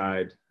Haiti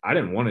side, I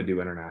didn't want to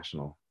do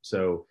international.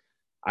 So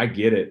I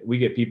get it. We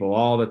get people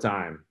all the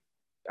time.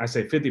 I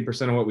say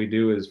 50% of what we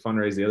do is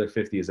fundraise. The other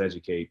 50 is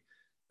educate.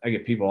 I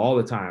get people all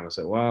the time. I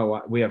say,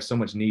 well, we have so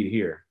much need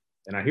here.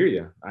 And I hear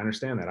you. I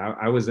understand that.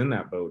 I was in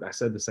that boat. I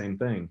said the same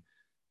thing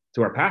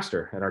to our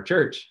pastor at our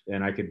church.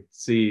 And I could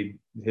see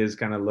his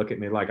kind of look at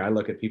me like I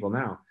look at people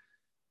now.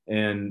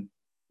 And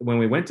when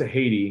we went to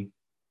Haiti,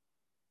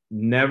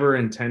 never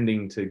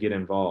intending to get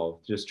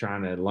involved, just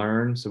trying to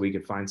learn so we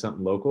could find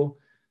something local.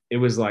 It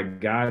was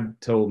like God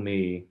told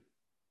me,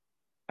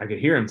 I could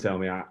hear him tell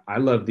me, I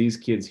love these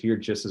kids here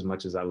just as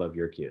much as I love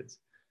your kids.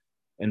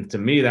 And to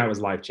me, that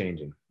was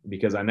life-changing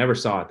because I never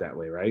saw it that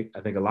way, right? I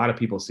think a lot of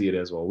people see it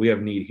as, well, we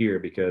have need here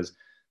because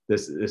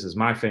this is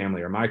my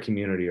family or my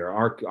community or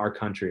our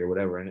country or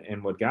whatever.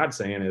 And what God's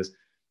saying is,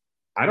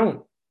 I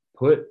don't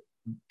put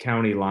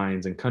county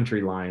lines and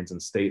country lines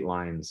and state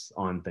lines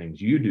on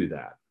things. You do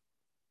that.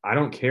 I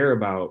don't care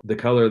about the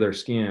color of their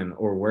skin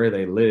or where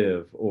they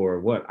live or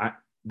what.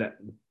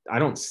 I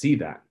don't see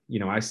that.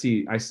 I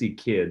see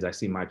kids, I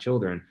see my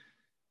children,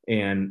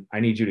 and I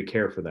need you to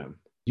care for them.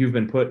 You've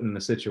been put in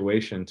a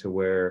situation to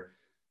where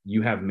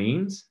you have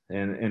means.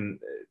 And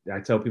I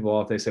tell people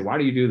all, if they say, why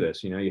do you do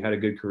this? You had a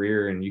good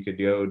career and you could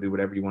go do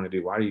whatever you want to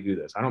do. Why do you do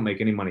this? I don't make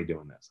any money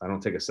doing this. I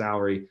don't take a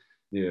salary.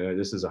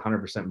 This is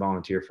 100%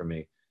 volunteer for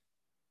me.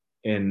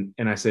 And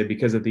I say,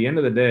 because at the end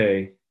of the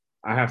day,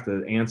 I have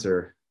to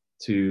answer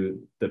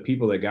to the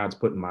people that God's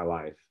put in my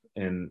life.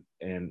 And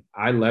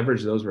I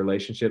leverage those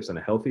relationships in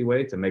a healthy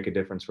way to make a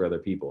difference for other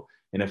people.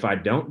 And if I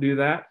don't do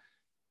that,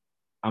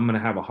 I'm going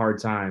to have a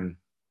hard time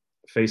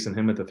facing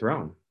him at the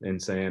throne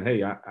and saying,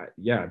 hey,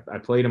 I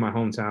played in my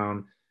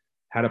hometown,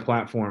 had a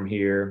platform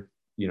here.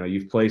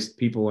 You've placed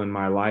people in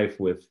my life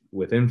with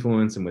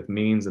influence and with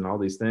means and all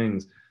these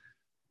things.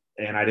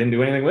 And I didn't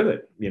do anything with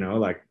it.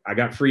 Like I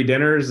got free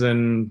dinners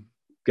and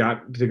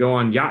got to go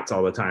on yachts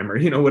all the time or,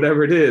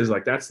 whatever it is.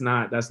 Like that's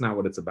not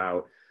what it's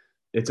about.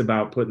 It's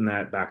about putting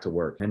that back to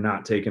work and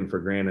not taking for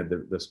granted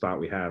the spot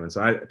we have. And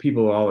so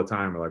people all the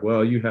time are like,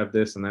 well, you have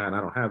this and that, and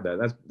I don't have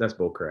that. That's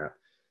bull crap.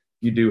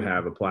 You do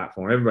have a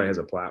platform. Everybody has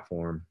a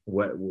platform.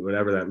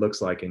 Whatever that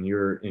looks like in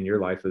your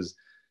life is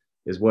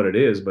what it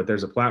is. But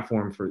there's a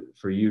platform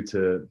for you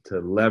to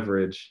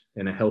leverage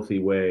in a healthy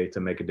way to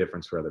make a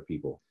difference for other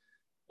people.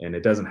 And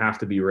it doesn't have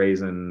to be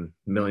raising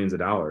millions of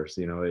dollars,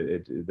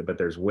 but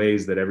there's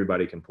ways that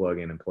everybody can plug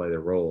in and play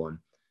their role.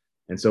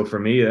 And so for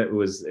me, it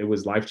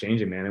was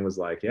life-changing, man. It was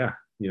like, yeah,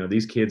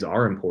 these kids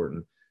are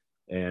important,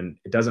 and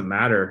it doesn't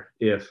matter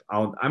if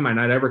I might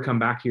not ever come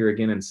back here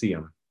again and see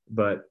them,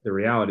 but the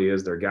reality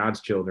is they're God's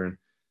children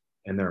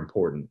and they're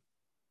important.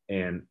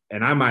 And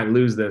I might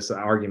lose this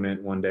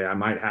argument one day. I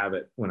might have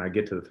it when I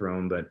get to the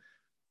throne, but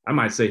I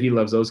might say he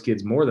loves those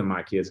kids more than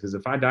my kids. Because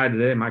if I die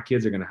today, my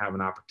kids are going to have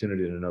an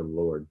opportunity to know the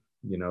Lord.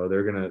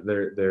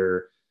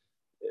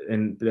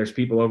 And there's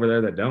people over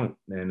there that don't.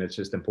 And it's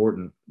just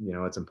important.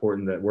 It's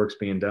important that work's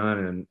being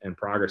done and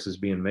progress is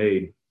being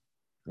made.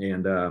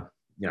 And,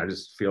 I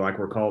just feel like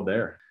we're called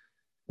there.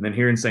 And then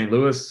here in St.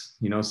 Louis,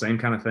 same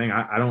kind of thing.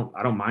 I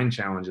don't mind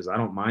challenges. I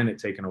don't mind it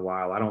taking a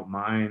while. I don't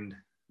mind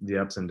the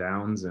ups and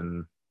downs.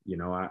 And,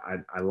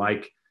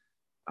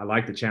 I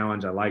like the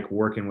challenge. I like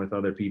working with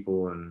other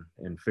people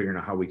and figuring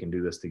out how we can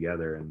do this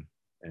together.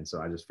 And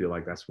so I just feel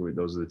like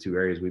those are the two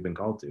areas we've been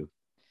called to.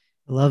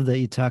 I love that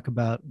you talk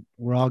about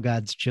we're all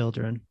God's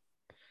children.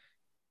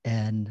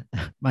 And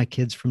my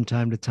kids from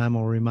time to time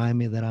will remind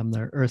me that I'm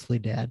their earthly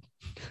dad.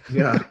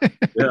 Yeah.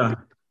 Yeah.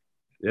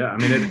 Yeah. I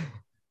mean,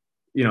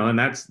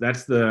 and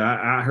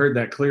I heard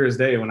that clear as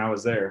day when I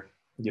was there.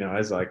 I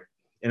was like,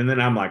 and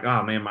then I'm like,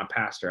 oh man, my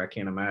pastor, I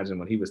can't imagine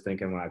what he was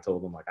thinking when I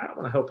told him, like, I don't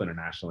want to help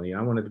internationally.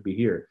 I wanted to be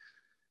here.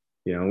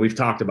 We've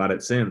talked about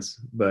it since,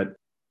 but,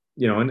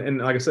 and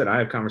like I said, I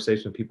have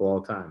conversations with people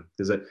all the time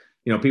because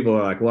people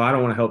are like, well, I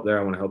don't want to help there.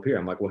 I want to help here.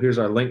 I'm like, well, here's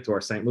our link to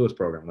our St. Louis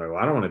program. They're like,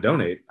 well, I don't want to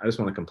donate. I just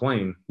want to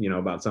complain,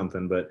 about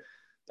something, but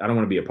I don't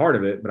want to be a part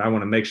of it, but I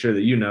want to make sure that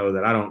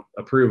that I don't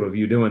approve of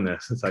you doing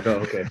this. It's like, oh,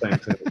 okay,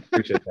 thanks. I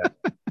appreciate that.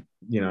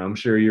 I'm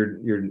sure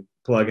you're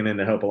plugging in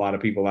to help a lot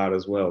of people out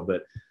as well,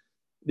 but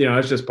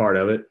it's just part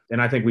of it.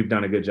 And I think we've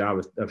done a good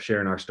job of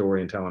sharing our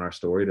story and telling our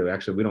story.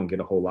 We don't get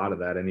a whole lot of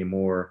that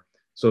anymore,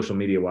 social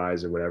media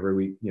wise or whatever.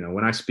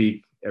 When I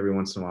speak every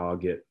once in a while, I'll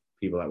get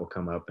people that will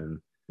come up and,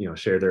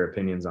 share their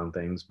opinions on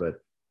things, but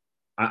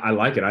I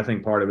like it. I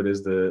think part of it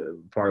is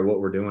part of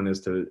what we're doing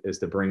is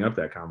to bring up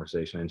that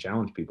conversation and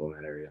challenge people in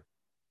that area.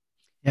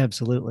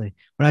 Absolutely.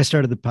 When I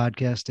started the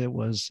podcast, it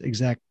was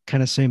exact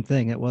kind of same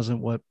thing. It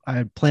wasn't what I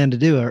had planned to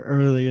do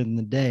earlier in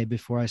the day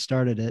before I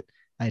started it.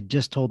 I had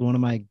just told one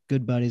of my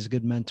good buddies, a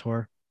good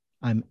mentor,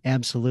 I'm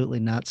absolutely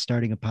not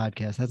starting a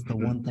podcast. That's the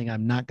one thing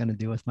I'm not going to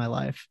do with my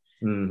life.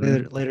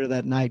 Mm-hmm. Later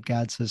that night,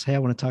 God says, hey, I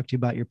want to talk to you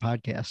about your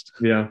podcast.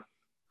 Yeah.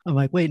 I'm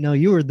like, wait, no,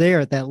 you were there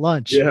at that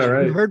lunch. Yeah. You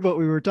Right. heard what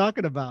we were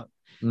talking about.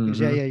 He goes,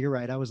 yeah, Mm-hmm. yeah, you're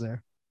right. I was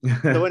there.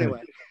 So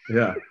anyway,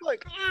 Yeah.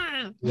 like,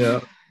 ah.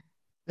 Yeah.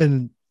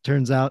 And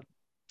turns out,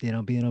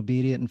 being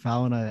obedient and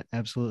following, I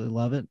absolutely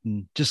love it.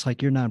 And just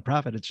like your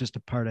nonprofit, it's just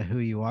a part of who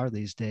you are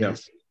these Yeah.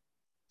 days.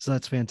 So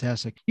that's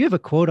fantastic. You have a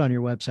quote on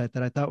your website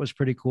that I thought was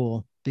pretty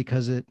cool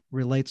because it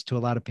relates to a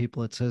lot of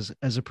people. It says,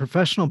 as a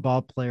professional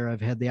ball player,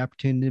 I've had the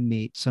opportunity to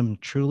meet some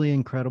truly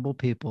incredible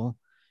people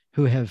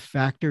who have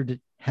factored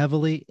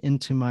heavily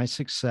into my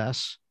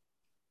success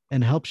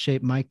and helped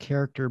shape my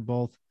character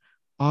both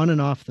on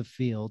and off the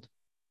field.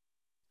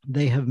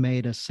 They have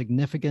made a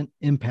significant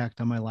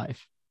impact on my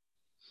life.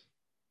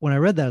 When I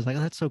read that, I was like,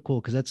 oh, that's so cool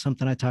because that's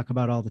something I talk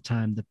about all the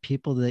time. The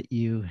people that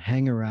you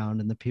hang around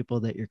and the people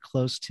that you're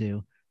close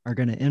to are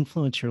going to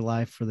influence your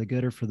life for the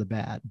good or for the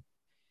bad.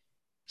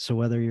 So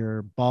whether you're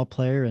a ball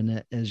player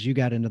and as you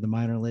got into the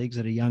minor leagues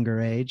at a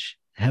younger age,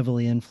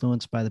 heavily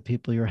influenced by the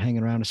people you're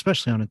hanging around,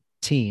 especially on a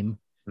team,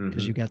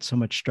 because you Mm-hmm. got so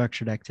much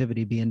structured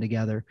activity being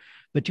together.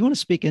 But do you want to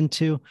speak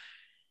into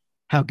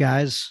how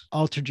guys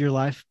altered your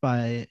life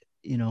by,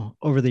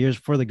 over the years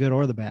for the good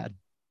or the bad?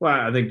 Well,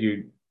 I think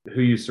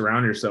who you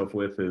surround yourself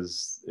with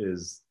is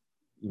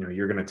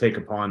you're going to take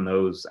upon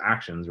those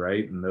actions,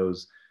 right? And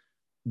those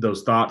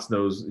thoughts,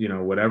 those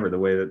whatever the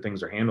way that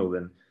things are handled.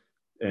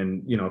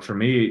 And for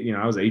me,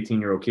 I was an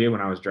 18-year-old kid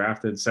when I was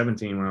drafted,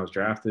 17 when I was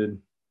drafted.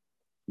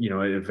 At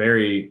a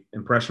very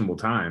impressionable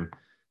time,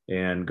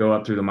 and go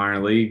up through the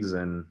minor leagues,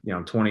 and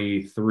I'm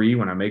 23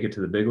 when I make it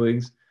to the big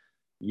leagues.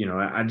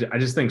 I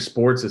just think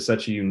sports is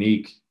such a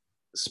unique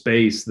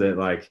space that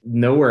like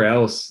nowhere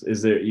else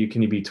is there. You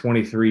can be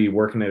 23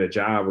 working at a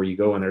job where you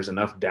go and there's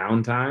enough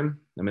downtime.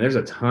 I mean, there's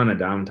a ton of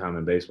downtime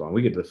in baseball.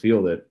 We get to the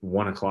field at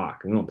 1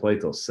 o'clock and we don't play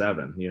till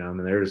 7. I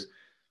mean, there's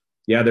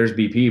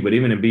BP, but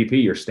even in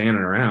BP, you're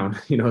standing around,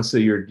 so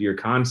you're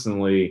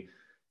constantly,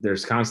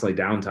 there's constantly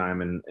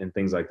downtime and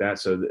things like that.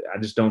 So I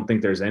just don't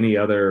think there's any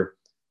other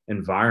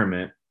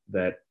environment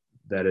that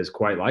is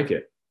quite like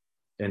it.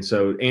 And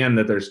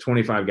that there's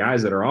 25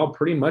 guys that are all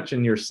pretty much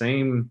in your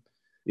same,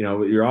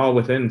 you're all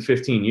within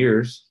 15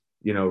 years,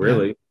 Yeah.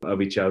 really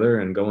of each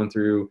other and going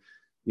through,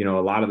 a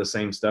lot of the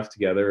same stuff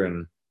together.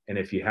 And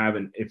if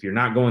you're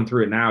not going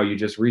through it now, you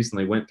just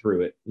recently went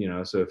through it,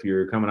 so if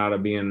you're coming out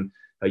of being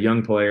a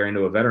young player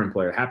into a veteran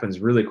player, it happens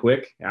really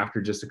quick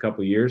after just a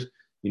couple of years.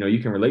 You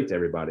can relate to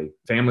everybody.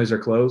 Families are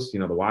close, the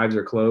wives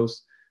are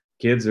close,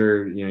 kids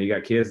are, you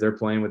got kids, they're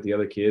playing with the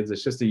other kids.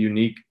 It's just a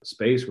unique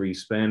space where you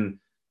spend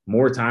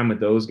more time with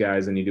those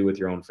guys than you do with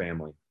your own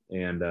family.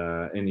 And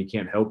you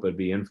can't help but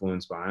be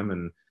influenced by them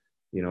and,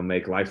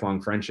 make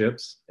lifelong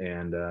friendships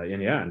and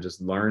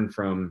just learn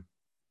from,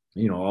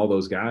 all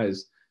those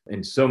guys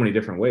in so many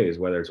different ways,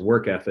 whether it's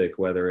work ethic,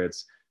 whether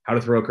it's how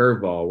to throw a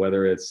curveball,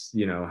 whether it's,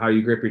 how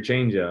you grip your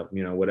changeup,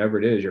 whatever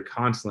it is, you're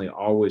constantly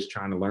always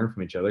trying to learn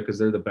from each other because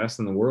they're the best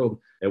in the world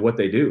at what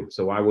they do.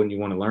 So why wouldn't you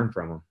want to learn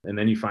from them? And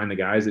then you find the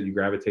guys that you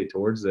gravitate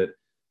towards that,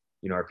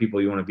 are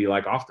people you want to be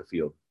like off the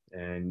field.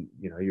 And,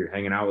 you're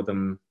hanging out with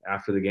them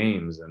after the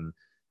games and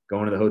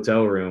going to the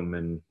hotel room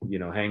and,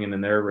 hanging in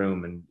their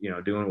room and,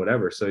 doing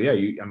whatever. So yeah,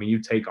 you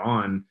take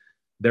on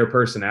their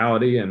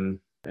personality and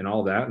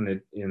all that.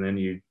 And then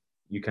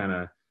you kind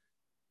of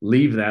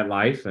leave that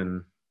life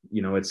and,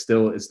 it's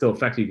still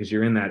affecting you because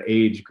you're in that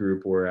age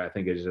group where I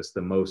think is just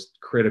the most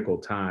critical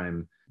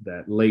time.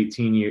 That late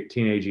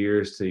teenage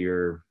years to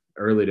your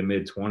early to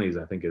mid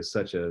 20s, I think is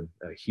such a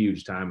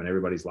huge time in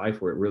everybody's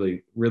life where it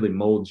really, really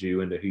molds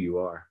you into who you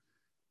are.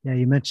 Yeah.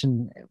 You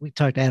mentioned we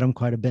talked to Adam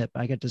quite a bit,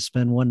 but I got to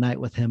spend one night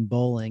with him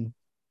bowling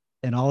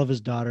and all of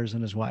his daughters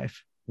and his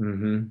wife.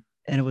 Mm-hmm.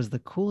 And it was the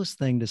coolest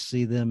thing to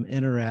see them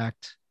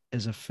interact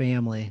as a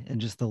family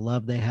and just the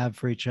love they have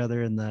for each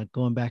other and the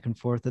going back and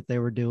forth that they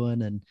were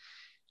doing and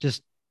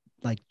just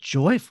like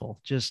joyful,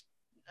 just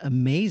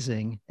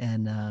amazing.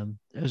 And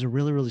it was a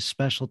really, really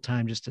special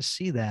time just to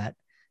see that.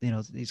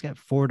 He's got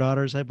 4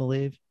 daughters, I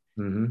believe.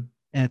 Mm-hmm.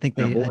 And I think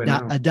And a they boy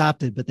now.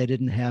 adopted, but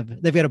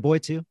they've got a boy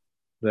too.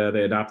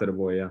 They adopted a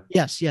boy. Yeah.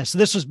 Yes. Yes. So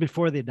this was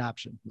before the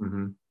adoption.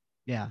 Mm-hmm.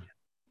 Yeah.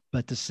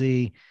 But to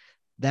see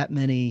that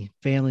many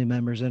family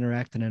members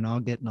interacting and all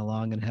getting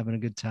along and having a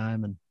good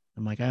time. And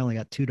I'm like, I only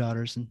got 2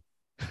 daughters and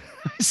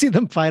I see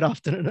them fight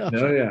often enough.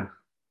 Oh yeah.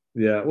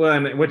 Yeah. Well,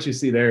 and what you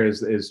see there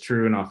is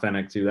true and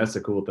authentic too. That's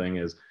the cool thing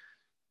is,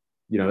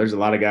 there's a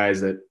lot of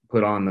guys that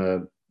put on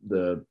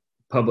the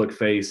public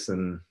face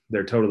and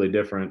they're totally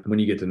different when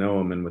you get to know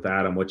him. And with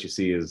Adam, what you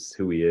see is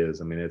who he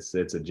is. I mean, it's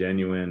a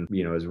genuine,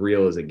 as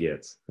real as it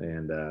gets.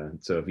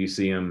 And so if you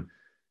see him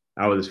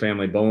out with his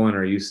family bowling,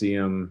 or you see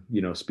him,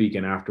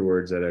 speaking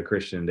afterwards at a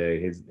Christian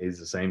day, he's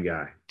the same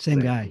guy. Same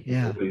guy.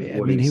 Yeah.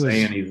 What he's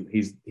saying,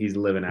 he's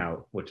living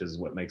out, which is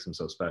what makes him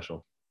so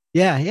special.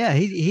 Yeah. Yeah.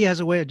 He has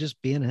a way of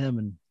just being him.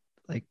 And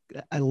like,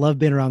 I love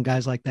being around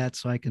guys like that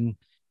so I can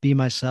be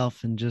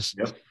myself and just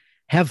Yep.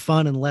 have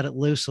fun and let it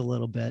loose a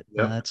little bit.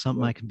 Yep. It's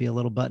something Yep. I can be a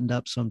little buttoned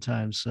up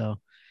sometimes. So,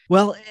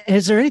 well,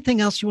 is there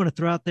anything else you want to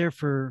throw out there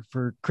for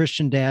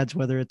Christian dads,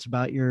 whether it's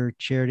about your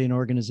charity and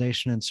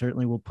organization, and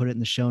certainly we'll put it in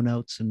the show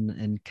notes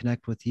and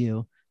connect with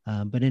you.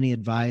 But any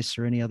advice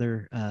or any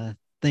other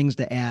things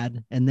to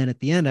add? And then at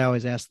the end, I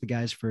always ask the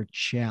guys for a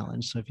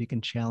challenge. So if you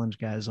can challenge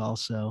guys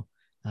also,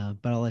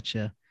 but I'll let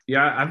you.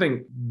 Yeah, I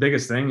think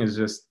biggest thing is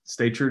just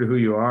stay true to who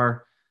you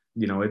are.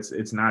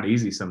 It's not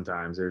easy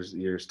sometimes.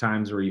 There's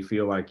times where you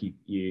feel like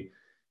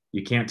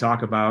you can't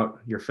talk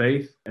about your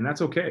faith, and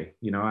that's okay.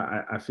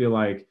 I feel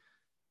like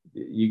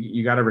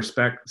you got to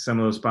respect some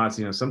of those spots.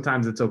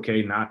 Sometimes it's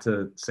okay not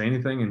to say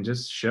anything and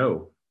just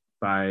show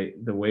by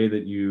the way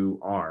that you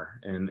are,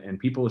 and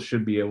people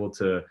should be able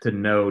to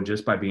know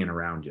just by being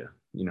around you.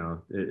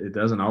 It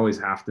doesn't always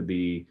have to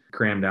be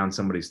crammed down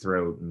somebody's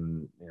throat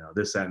and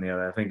this, that, and the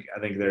other. I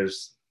think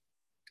there's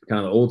kind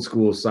of the old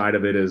school side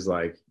of it is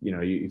like,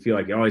 you feel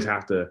like you always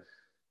have to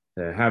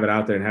have it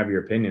out there and have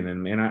your opinion.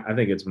 And man, I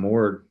think it's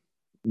more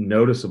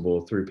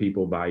noticeable through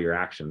people by your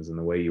actions and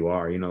the way you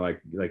are,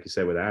 like you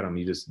said with Adam,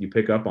 you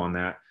pick up on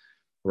that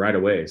right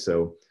away.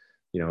 So,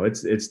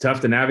 it's tough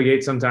to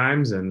navigate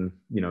sometimes. And,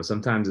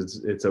 sometimes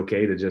it's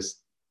okay to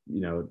just,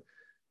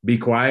 be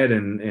quiet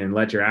and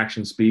let your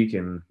actions speak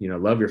and,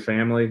 love your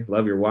family,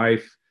 love your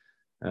wife,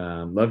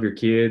 love your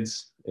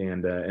kids,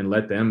 and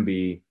let them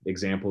be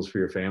examples for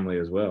your family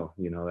as well.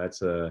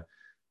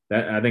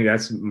 That I think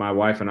that's my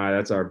wife and I.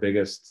 That's our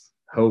biggest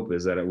hope,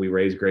 is that we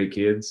raise great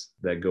kids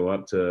that go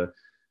up to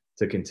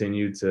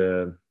continue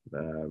to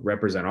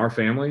represent our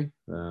family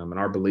and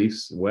our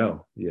beliefs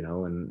well.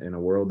 In a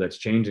world that's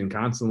changing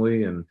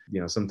constantly, and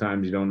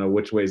sometimes you don't know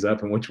which way's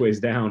up and which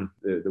way's down,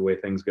 the way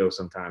things go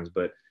sometimes.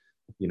 But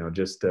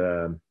just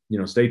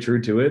stay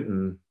true to it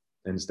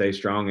and stay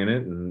strong in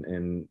it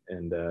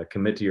and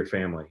commit to your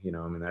family.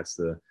 I mean, that's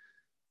the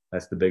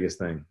biggest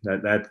thing.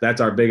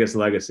 That's our biggest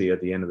legacy at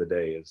the end of the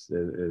day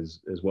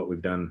is what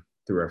we've done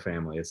through our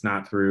family. It's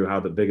not through how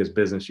the biggest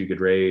business you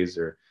could raise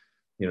or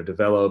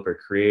develop or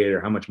create or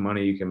how much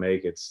money you can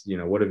make. It's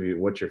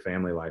what's your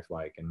family life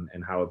like,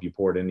 and how have you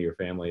poured into your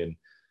family, and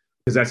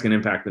because that's going to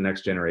impact the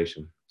next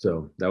generation.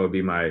 So that would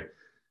be my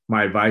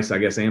advice, I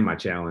guess, and my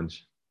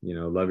challenge.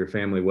 Love your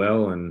family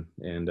well and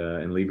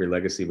leave your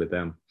legacy with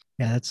them.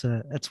 Yeah,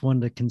 that's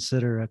one to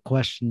consider. A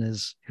question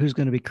is, who's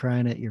going to be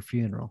crying at your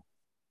funeral?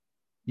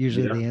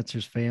 Usually Yeah. the answer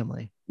is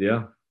family.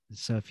 Yeah.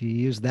 So if you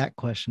use that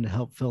question to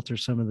help filter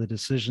some of the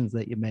decisions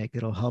that you make,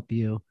 it'll help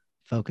you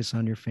focus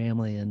on your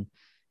family and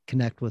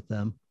connect with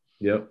them.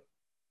 Yep.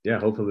 Yeah.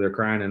 Hopefully they're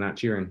crying and not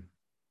cheering.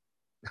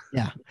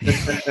 Yeah.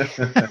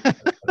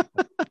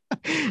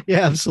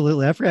 Yeah,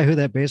 absolutely. I forgot who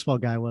that baseball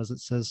guy was. It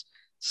says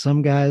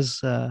some guys,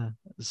 the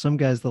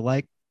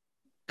light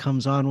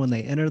comes on when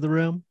they enter the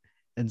room,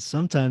 and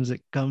sometimes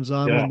it comes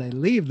on Yeah. when they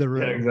leave the Yeah,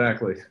 room.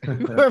 exactly.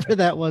 Whoever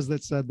that was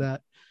that said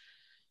that.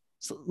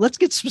 So let's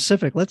get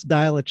specific. Let's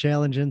dial a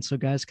challenge in so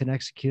guys can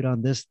execute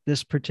on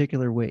this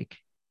particular week.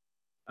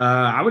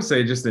 I would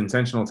say just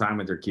intentional time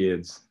with your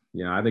kids.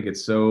 I think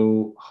it's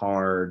so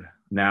hard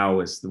now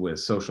with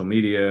social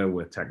media,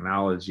 with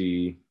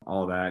technology,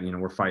 all that.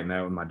 We're fighting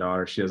that with my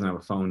daughter. She doesn't have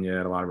a phone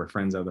yet. A lot of her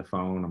friends have the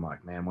phone. I'm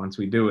like, man, once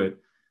we do it,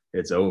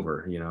 it's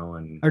over.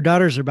 And Our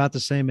daughters are about the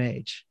same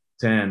age.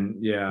 10,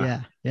 yeah.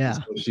 Yeah, yeah.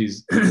 So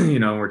she's,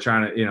 we're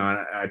trying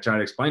to, I try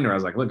to explain to her. I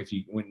was like, look, if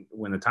you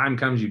when the time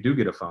comes, you do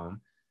get a phone,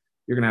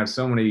 you're gonna have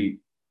so many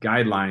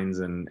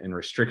guidelines and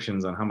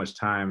restrictions on how much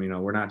time.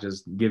 We're not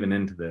just giving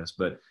into this,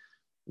 but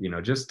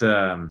just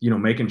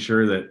making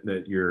sure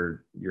that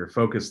you're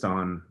focused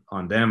on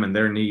them and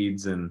their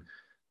needs, and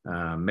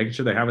making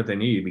sure they have what they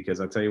need.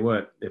 Because I tell you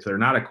what, if they're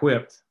not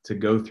equipped to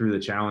go through the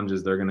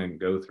challenges they're going to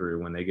go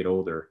through when they get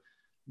older,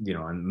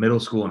 in middle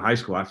school and high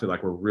school, I feel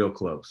like we're real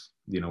close.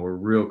 We're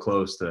real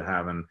close to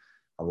having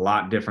a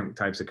lot different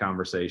types of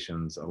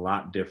conversations, a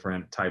lot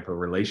different type of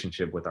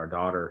relationship with our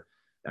daughter.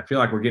 I feel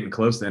like we're getting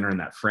close to entering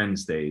that friend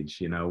stage,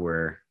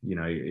 where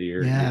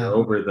you're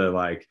over the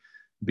like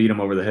beat them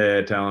over the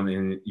head, tell them,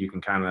 and you can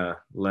kind of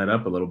let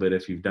up a little bit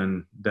if you've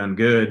done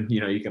good.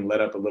 You can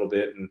let up a little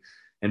bit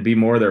and be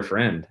more their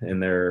friend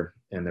and their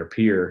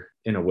peer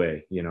in a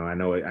way. I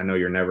know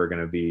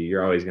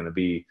you're always going to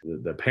be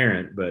the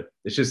parent, but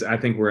it's just, I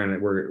think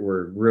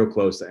we're real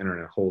close to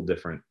entering a whole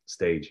different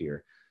stage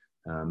here.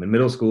 And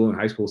middle school and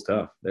high school is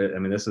tough. I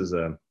mean, this is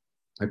a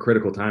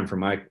critical time for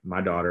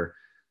my daughter,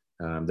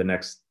 the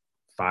next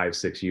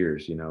 5-6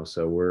 years,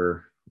 so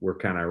we're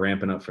kind of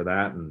ramping up for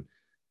that and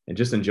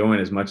just enjoying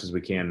as much as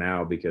we can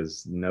now,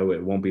 because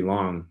it won't be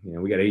long.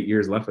 We got 8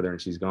 years left with her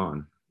and she's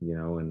gone,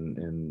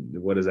 and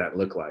what does that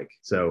look like?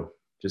 So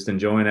just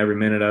enjoying every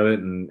minute of it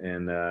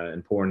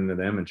and pouring into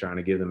them and trying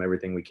to give them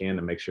everything we can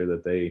to make sure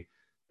that they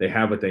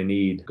have what they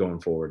need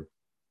going forward.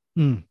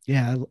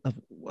 Yeah.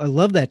 I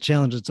love that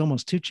challenge. It's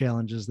almost two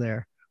challenges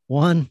there.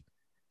 One,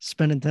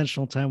 spend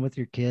intentional time with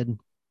your kid,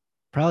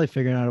 probably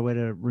figuring out a way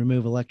to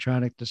remove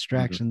electronic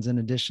distractions in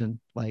addition,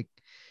 like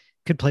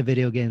Could play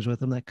video games with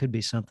them. That could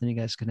be something. You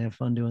guys can have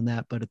fun doing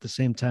that. But at the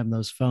same time,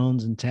 those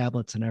phones and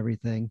tablets and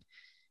everything,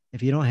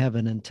 if you don't have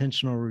an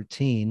intentional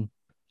routine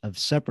of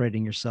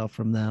separating yourself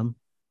from them,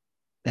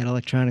 that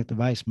electronic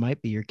device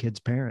might be your kid's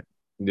parent.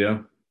 Yeah.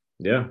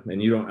 Yeah.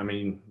 And you don't, I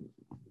mean,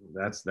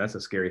 that's a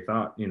scary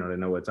thought, to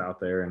know what's out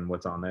there and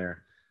what's on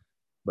there.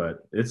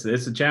 But it's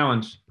a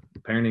challenge.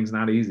 Parenting's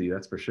not easy,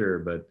 that's for sure.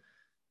 But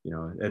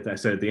I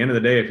said, at the end of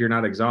the day, if you're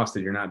not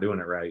exhausted, you're not doing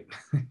it right.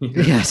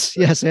 Yes,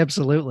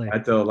 absolutely. I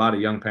tell a lot of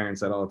young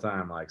parents that all the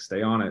time, like,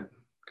 stay on it,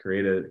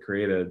 create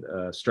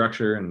a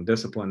structure and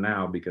discipline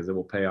now, because it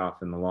will pay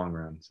off in the long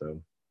run.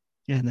 So,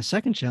 yeah. And the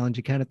second challenge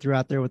you kind of threw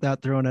out there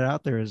without throwing it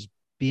out there is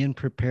being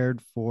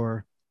prepared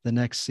for the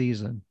next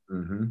season.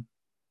 mm-hmm.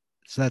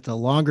 So that's a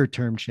longer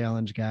term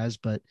challenge, guys.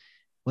 But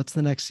what's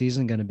the next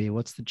season going to be?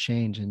 What's the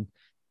change? And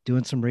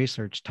doing some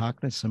research,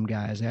 talking to some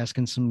guys,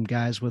 asking some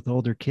guys with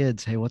older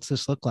kids, hey, what's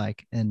this look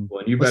like? And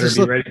you better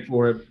be ready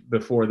for it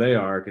before they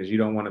are, because you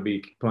don't want to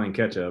be playing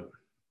catch up.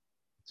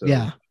 So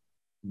yeah,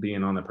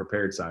 being on the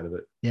prepared side of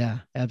it. Yeah,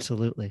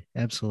 absolutely.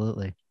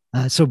 Absolutely.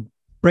 So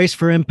brace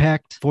for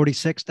impact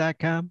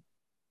 46.com.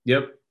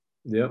 Yep.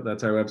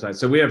 That's our website.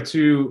 So we have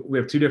two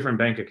different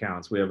bank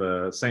accounts. We have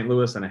a St.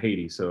 Louis and a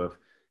Haiti. So if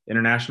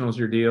international is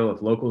your deal,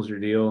 if local is your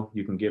deal,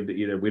 you can give to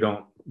either. We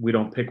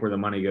don't pick where the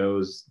money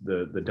goes.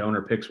 The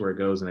donor picks where it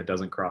goes, and it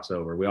doesn't cross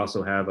over. We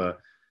also have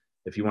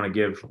if you want to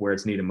give where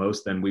it's needed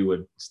most, then we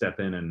would step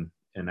in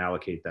and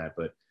allocate that.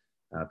 But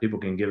people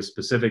can give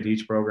specific to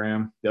each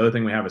program. The other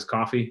thing we have is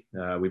coffee.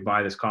 We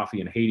buy this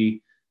coffee in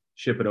Haiti,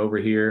 ship it over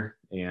here,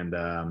 and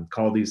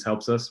Caldi's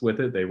helps us with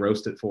it. They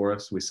roast it for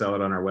us. We sell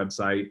it on our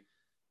website,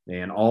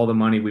 and all the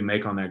money we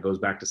make on that goes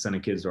back to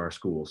sending kids to our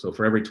school. So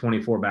for every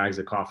 24 bags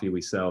of coffee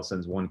we sell,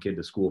 sends one kid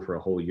to school for a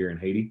whole year in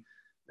Haiti.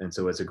 And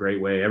so it's a great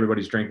way.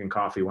 Everybody's drinking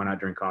coffee. Why not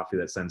drink coffee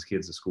that sends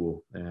kids to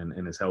school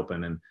and is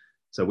helping? And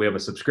so we have a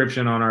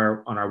subscription on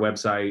our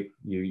website.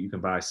 You can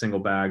buy single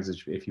bags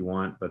if you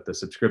want, but the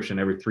subscription,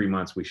 every 3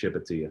 months we ship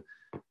it to you,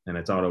 and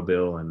it's auto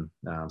bill. And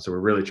so we're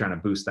really trying to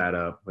boost that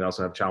up. We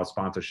also have child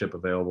sponsorship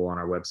available on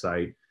our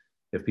website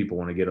if people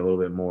want to get a little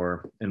bit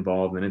more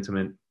involved and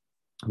intimate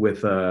with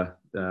some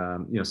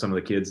of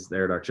the kids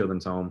there at our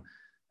children's home.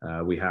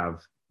 We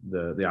have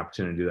the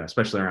opportunity to do that,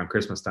 especially around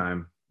Christmas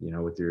time.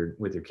 With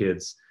your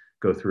kids,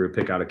 go through,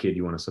 pick out a kid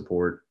you want to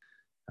support.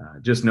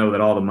 Just know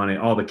that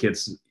all the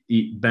kids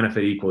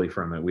benefit equally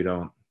from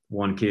it.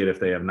 One kid, if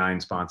they have 9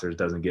 sponsors,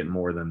 doesn't get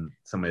more than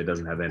somebody that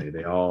doesn't have any.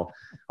 They all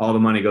the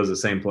money goes to the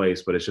same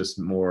place, but it's just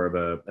more of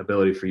a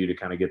ability for you to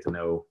kind of get to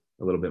know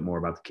a little bit more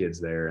about the kids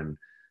there and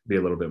be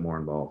a little bit more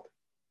involved.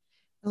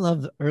 I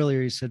love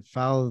earlier you said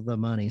follow the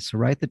money. So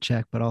write the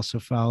check, but also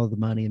follow the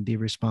money and be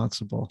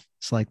responsible.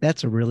 It's like,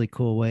 that's a really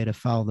cool way to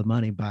follow the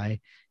money, by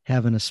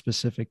having a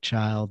specific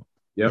child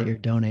that you're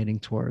donating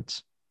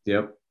towards.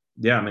 Yep.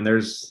 Yeah. I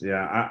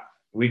mean,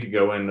 we could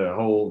go into a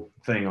whole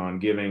thing on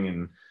giving,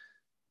 and,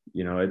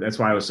 that's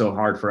why it was so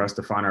hard for us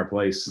to find our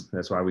place.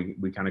 That's why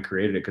we kind of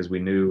created it, because we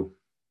knew,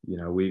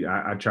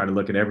 I try to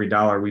look at every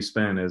dollar we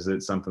spend. Is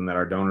it something that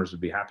our donors would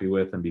be happy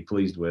with and be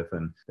pleased with?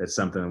 And it's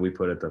something that we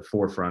put at the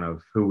forefront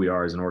of who we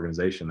are as an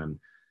organization.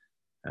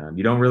 And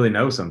you don't really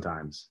know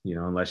sometimes,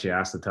 unless you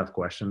ask the tough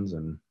questions.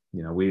 And,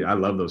 I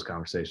love those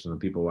conversations when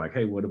people are like,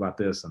 hey, what about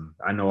this? And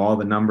I know all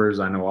the numbers,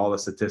 I know all the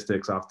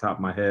statistics off the top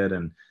of my head,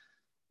 and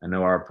I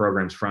know our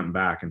program's front and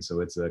back. And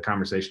so it's a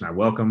conversation I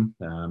welcome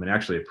and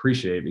actually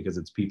appreciate, because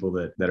it's people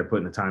that are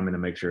putting the time in to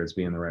make sure it's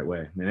being the right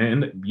way.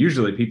 And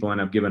usually people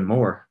end up giving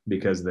more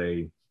because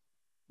they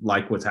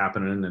like what's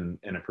happening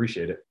and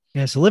appreciate it.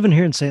 Yeah. So living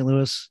here in St.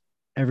 Louis,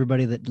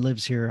 everybody that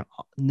lives here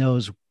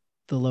knows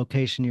the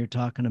location you're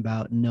talking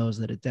about and knows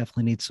that it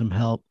definitely needs some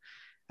help.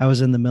 I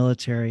was in the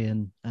military,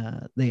 and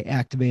they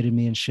activated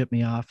me and shipped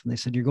me off, and they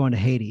said, you're going to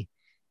Haiti.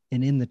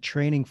 And in the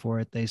training for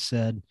it, they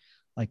said,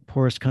 like,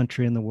 poorest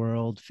country in the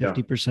world,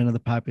 50% of the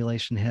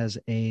population has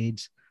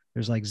AIDS.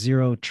 There's like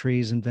 0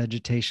 trees and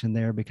vegetation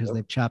there because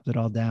they've chopped it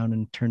all down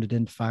and turned it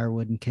into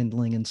firewood and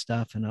kindling and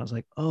stuff. And I was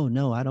like, oh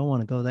no, I don't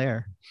want to go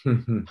there.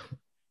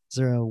 Is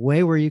there a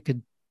way where you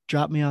could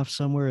drop me off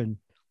somewhere and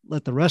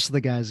let the rest of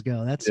the guys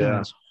go? That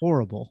sounds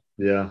horrible.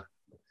 Yeah.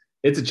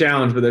 It's a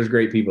challenge, but there's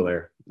great people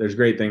there. There's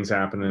great things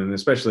happening, and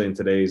especially in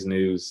today's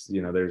news,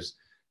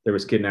 there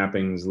was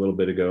kidnappings a little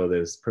bit ago.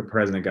 This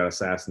president got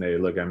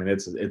assassinated. Look, I mean,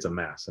 it's a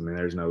mess. I mean,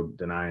 there's no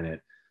denying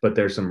it, but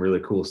there's some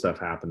really cool stuff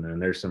happening,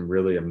 and there's some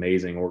really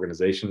amazing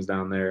organizations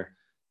down there.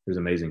 There's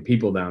amazing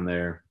people down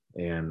there.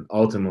 And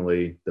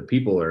ultimately the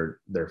people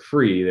they're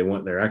free.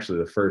 They're actually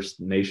the first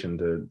nation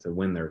to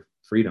win their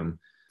freedom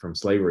from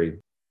slavery,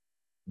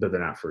 but they're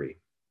not free.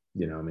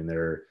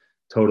 They're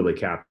totally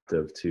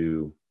captive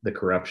to the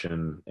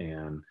corruption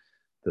and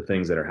the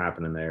things that are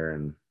happening there.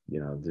 And,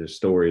 there's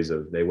stories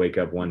of they wake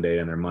up one day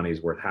and their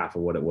money's worth half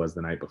of what it was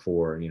the night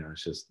before.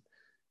 It's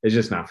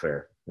just not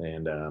fair.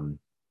 And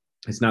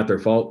it's not their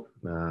fault.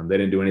 They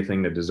didn't do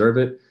anything to deserve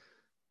it.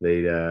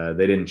 They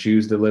didn't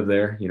choose to live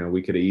there.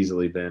 We could have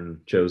easily been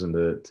chosen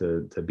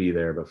to be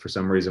there, but for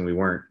some reason we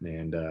weren't.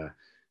 And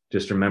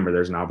just remember,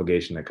 there's an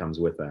obligation that comes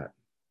with that.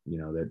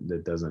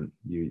 that doesn't,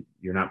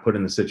 you're not put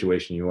in the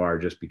situation you are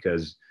just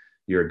because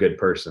you're a good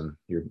person.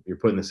 You're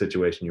put in the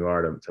situation you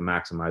are to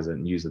maximize it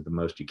and use it the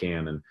most you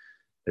can. And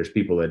there's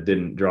people that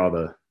didn't draw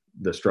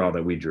the straw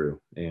that we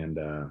drew. And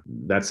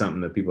that's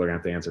something that people are going to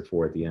have to answer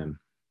for at the end.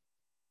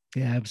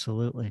 Yeah,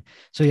 absolutely.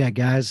 So yeah,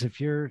 guys, if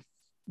you're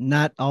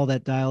not all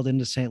that dialed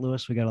into St.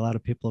 Louis, we got a lot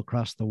of people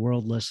across the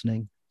world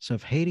listening. So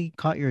if Haiti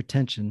caught your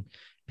attention,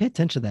 pay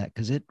attention to that,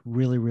 because it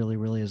really, really,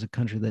 really is a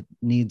country that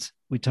needs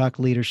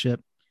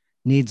leadership.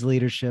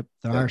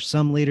 There are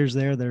some leaders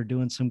there that are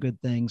doing some good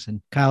things,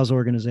 and Kyle's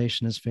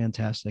organization is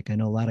fantastic. I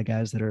know a lot of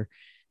guys that are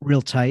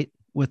real tight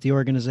with the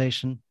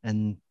organization,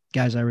 and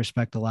guys I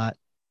respect a lot.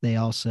 They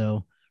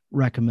also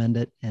recommend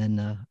it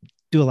and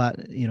do a lot,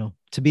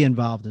 to be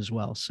involved as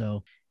well.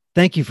 So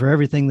thank you for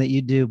everything that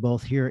you do,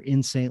 both here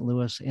in St.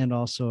 Louis and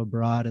also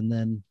abroad, and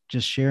then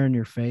just sharing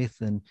your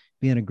faith and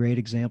being a great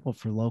example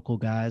for local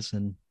guys,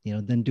 and,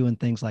 then doing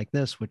things like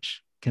this,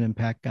 which can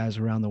impact guys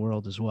around the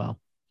world as well.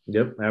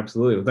 Yep,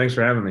 absolutely. Well, thanks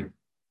for having me.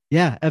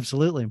 Yeah,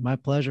 absolutely. My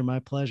pleasure. My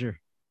pleasure.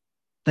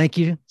 Thank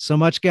you so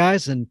much,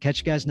 guys, and catch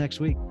you guys next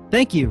week.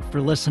 Thank you for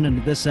listening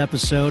to this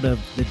episode of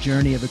the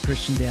Journey of a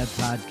Christian Dad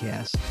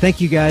podcast. Thank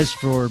you guys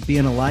for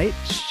being a light.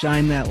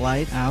 Shine that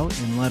light out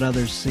and let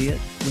others see it.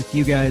 With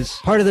you guys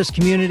part of this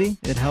community,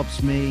 it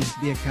helps me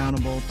be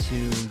accountable to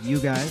you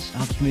guys. It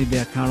helps me be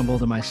accountable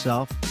to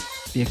myself,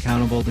 be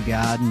accountable to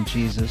God and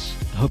Jesus.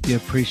 I hope you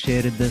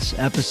appreciated this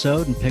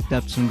episode and picked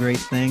up some great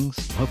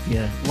things. Hope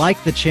you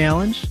like the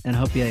challenge and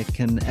hope you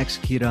can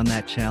execute on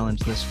that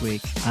challenge this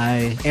week.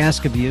 I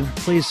ask of you,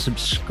 please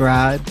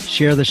subscribe,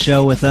 share the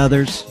show with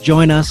others.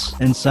 Join us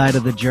inside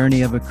of the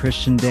Journey of a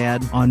Christian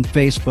Dad on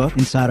Facebook,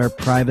 inside our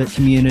private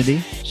community.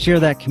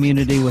 Share that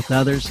community with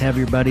others. Have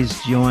your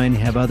buddies join.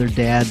 Have other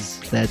dads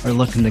that are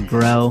looking to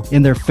grow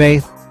in their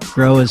faith,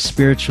 grow as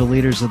spiritual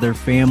leaders of their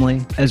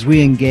family. As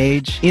we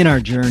engage in our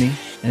journey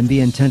and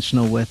be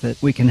intentional with it,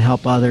 we can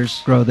help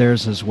others grow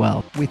theirs as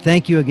well. We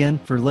thank you again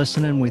for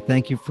listening. We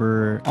thank you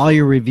for all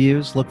your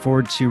reviews. Look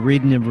forward to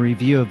reading a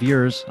review of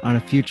yours on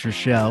a future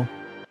show.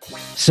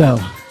 So,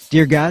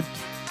 dear God,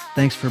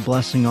 thanks for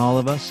blessing all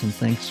of us, and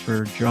thanks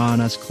for drawing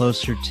us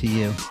closer to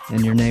you.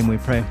 In your name we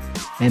pray.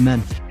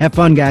 Amen. Have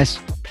fun, guys.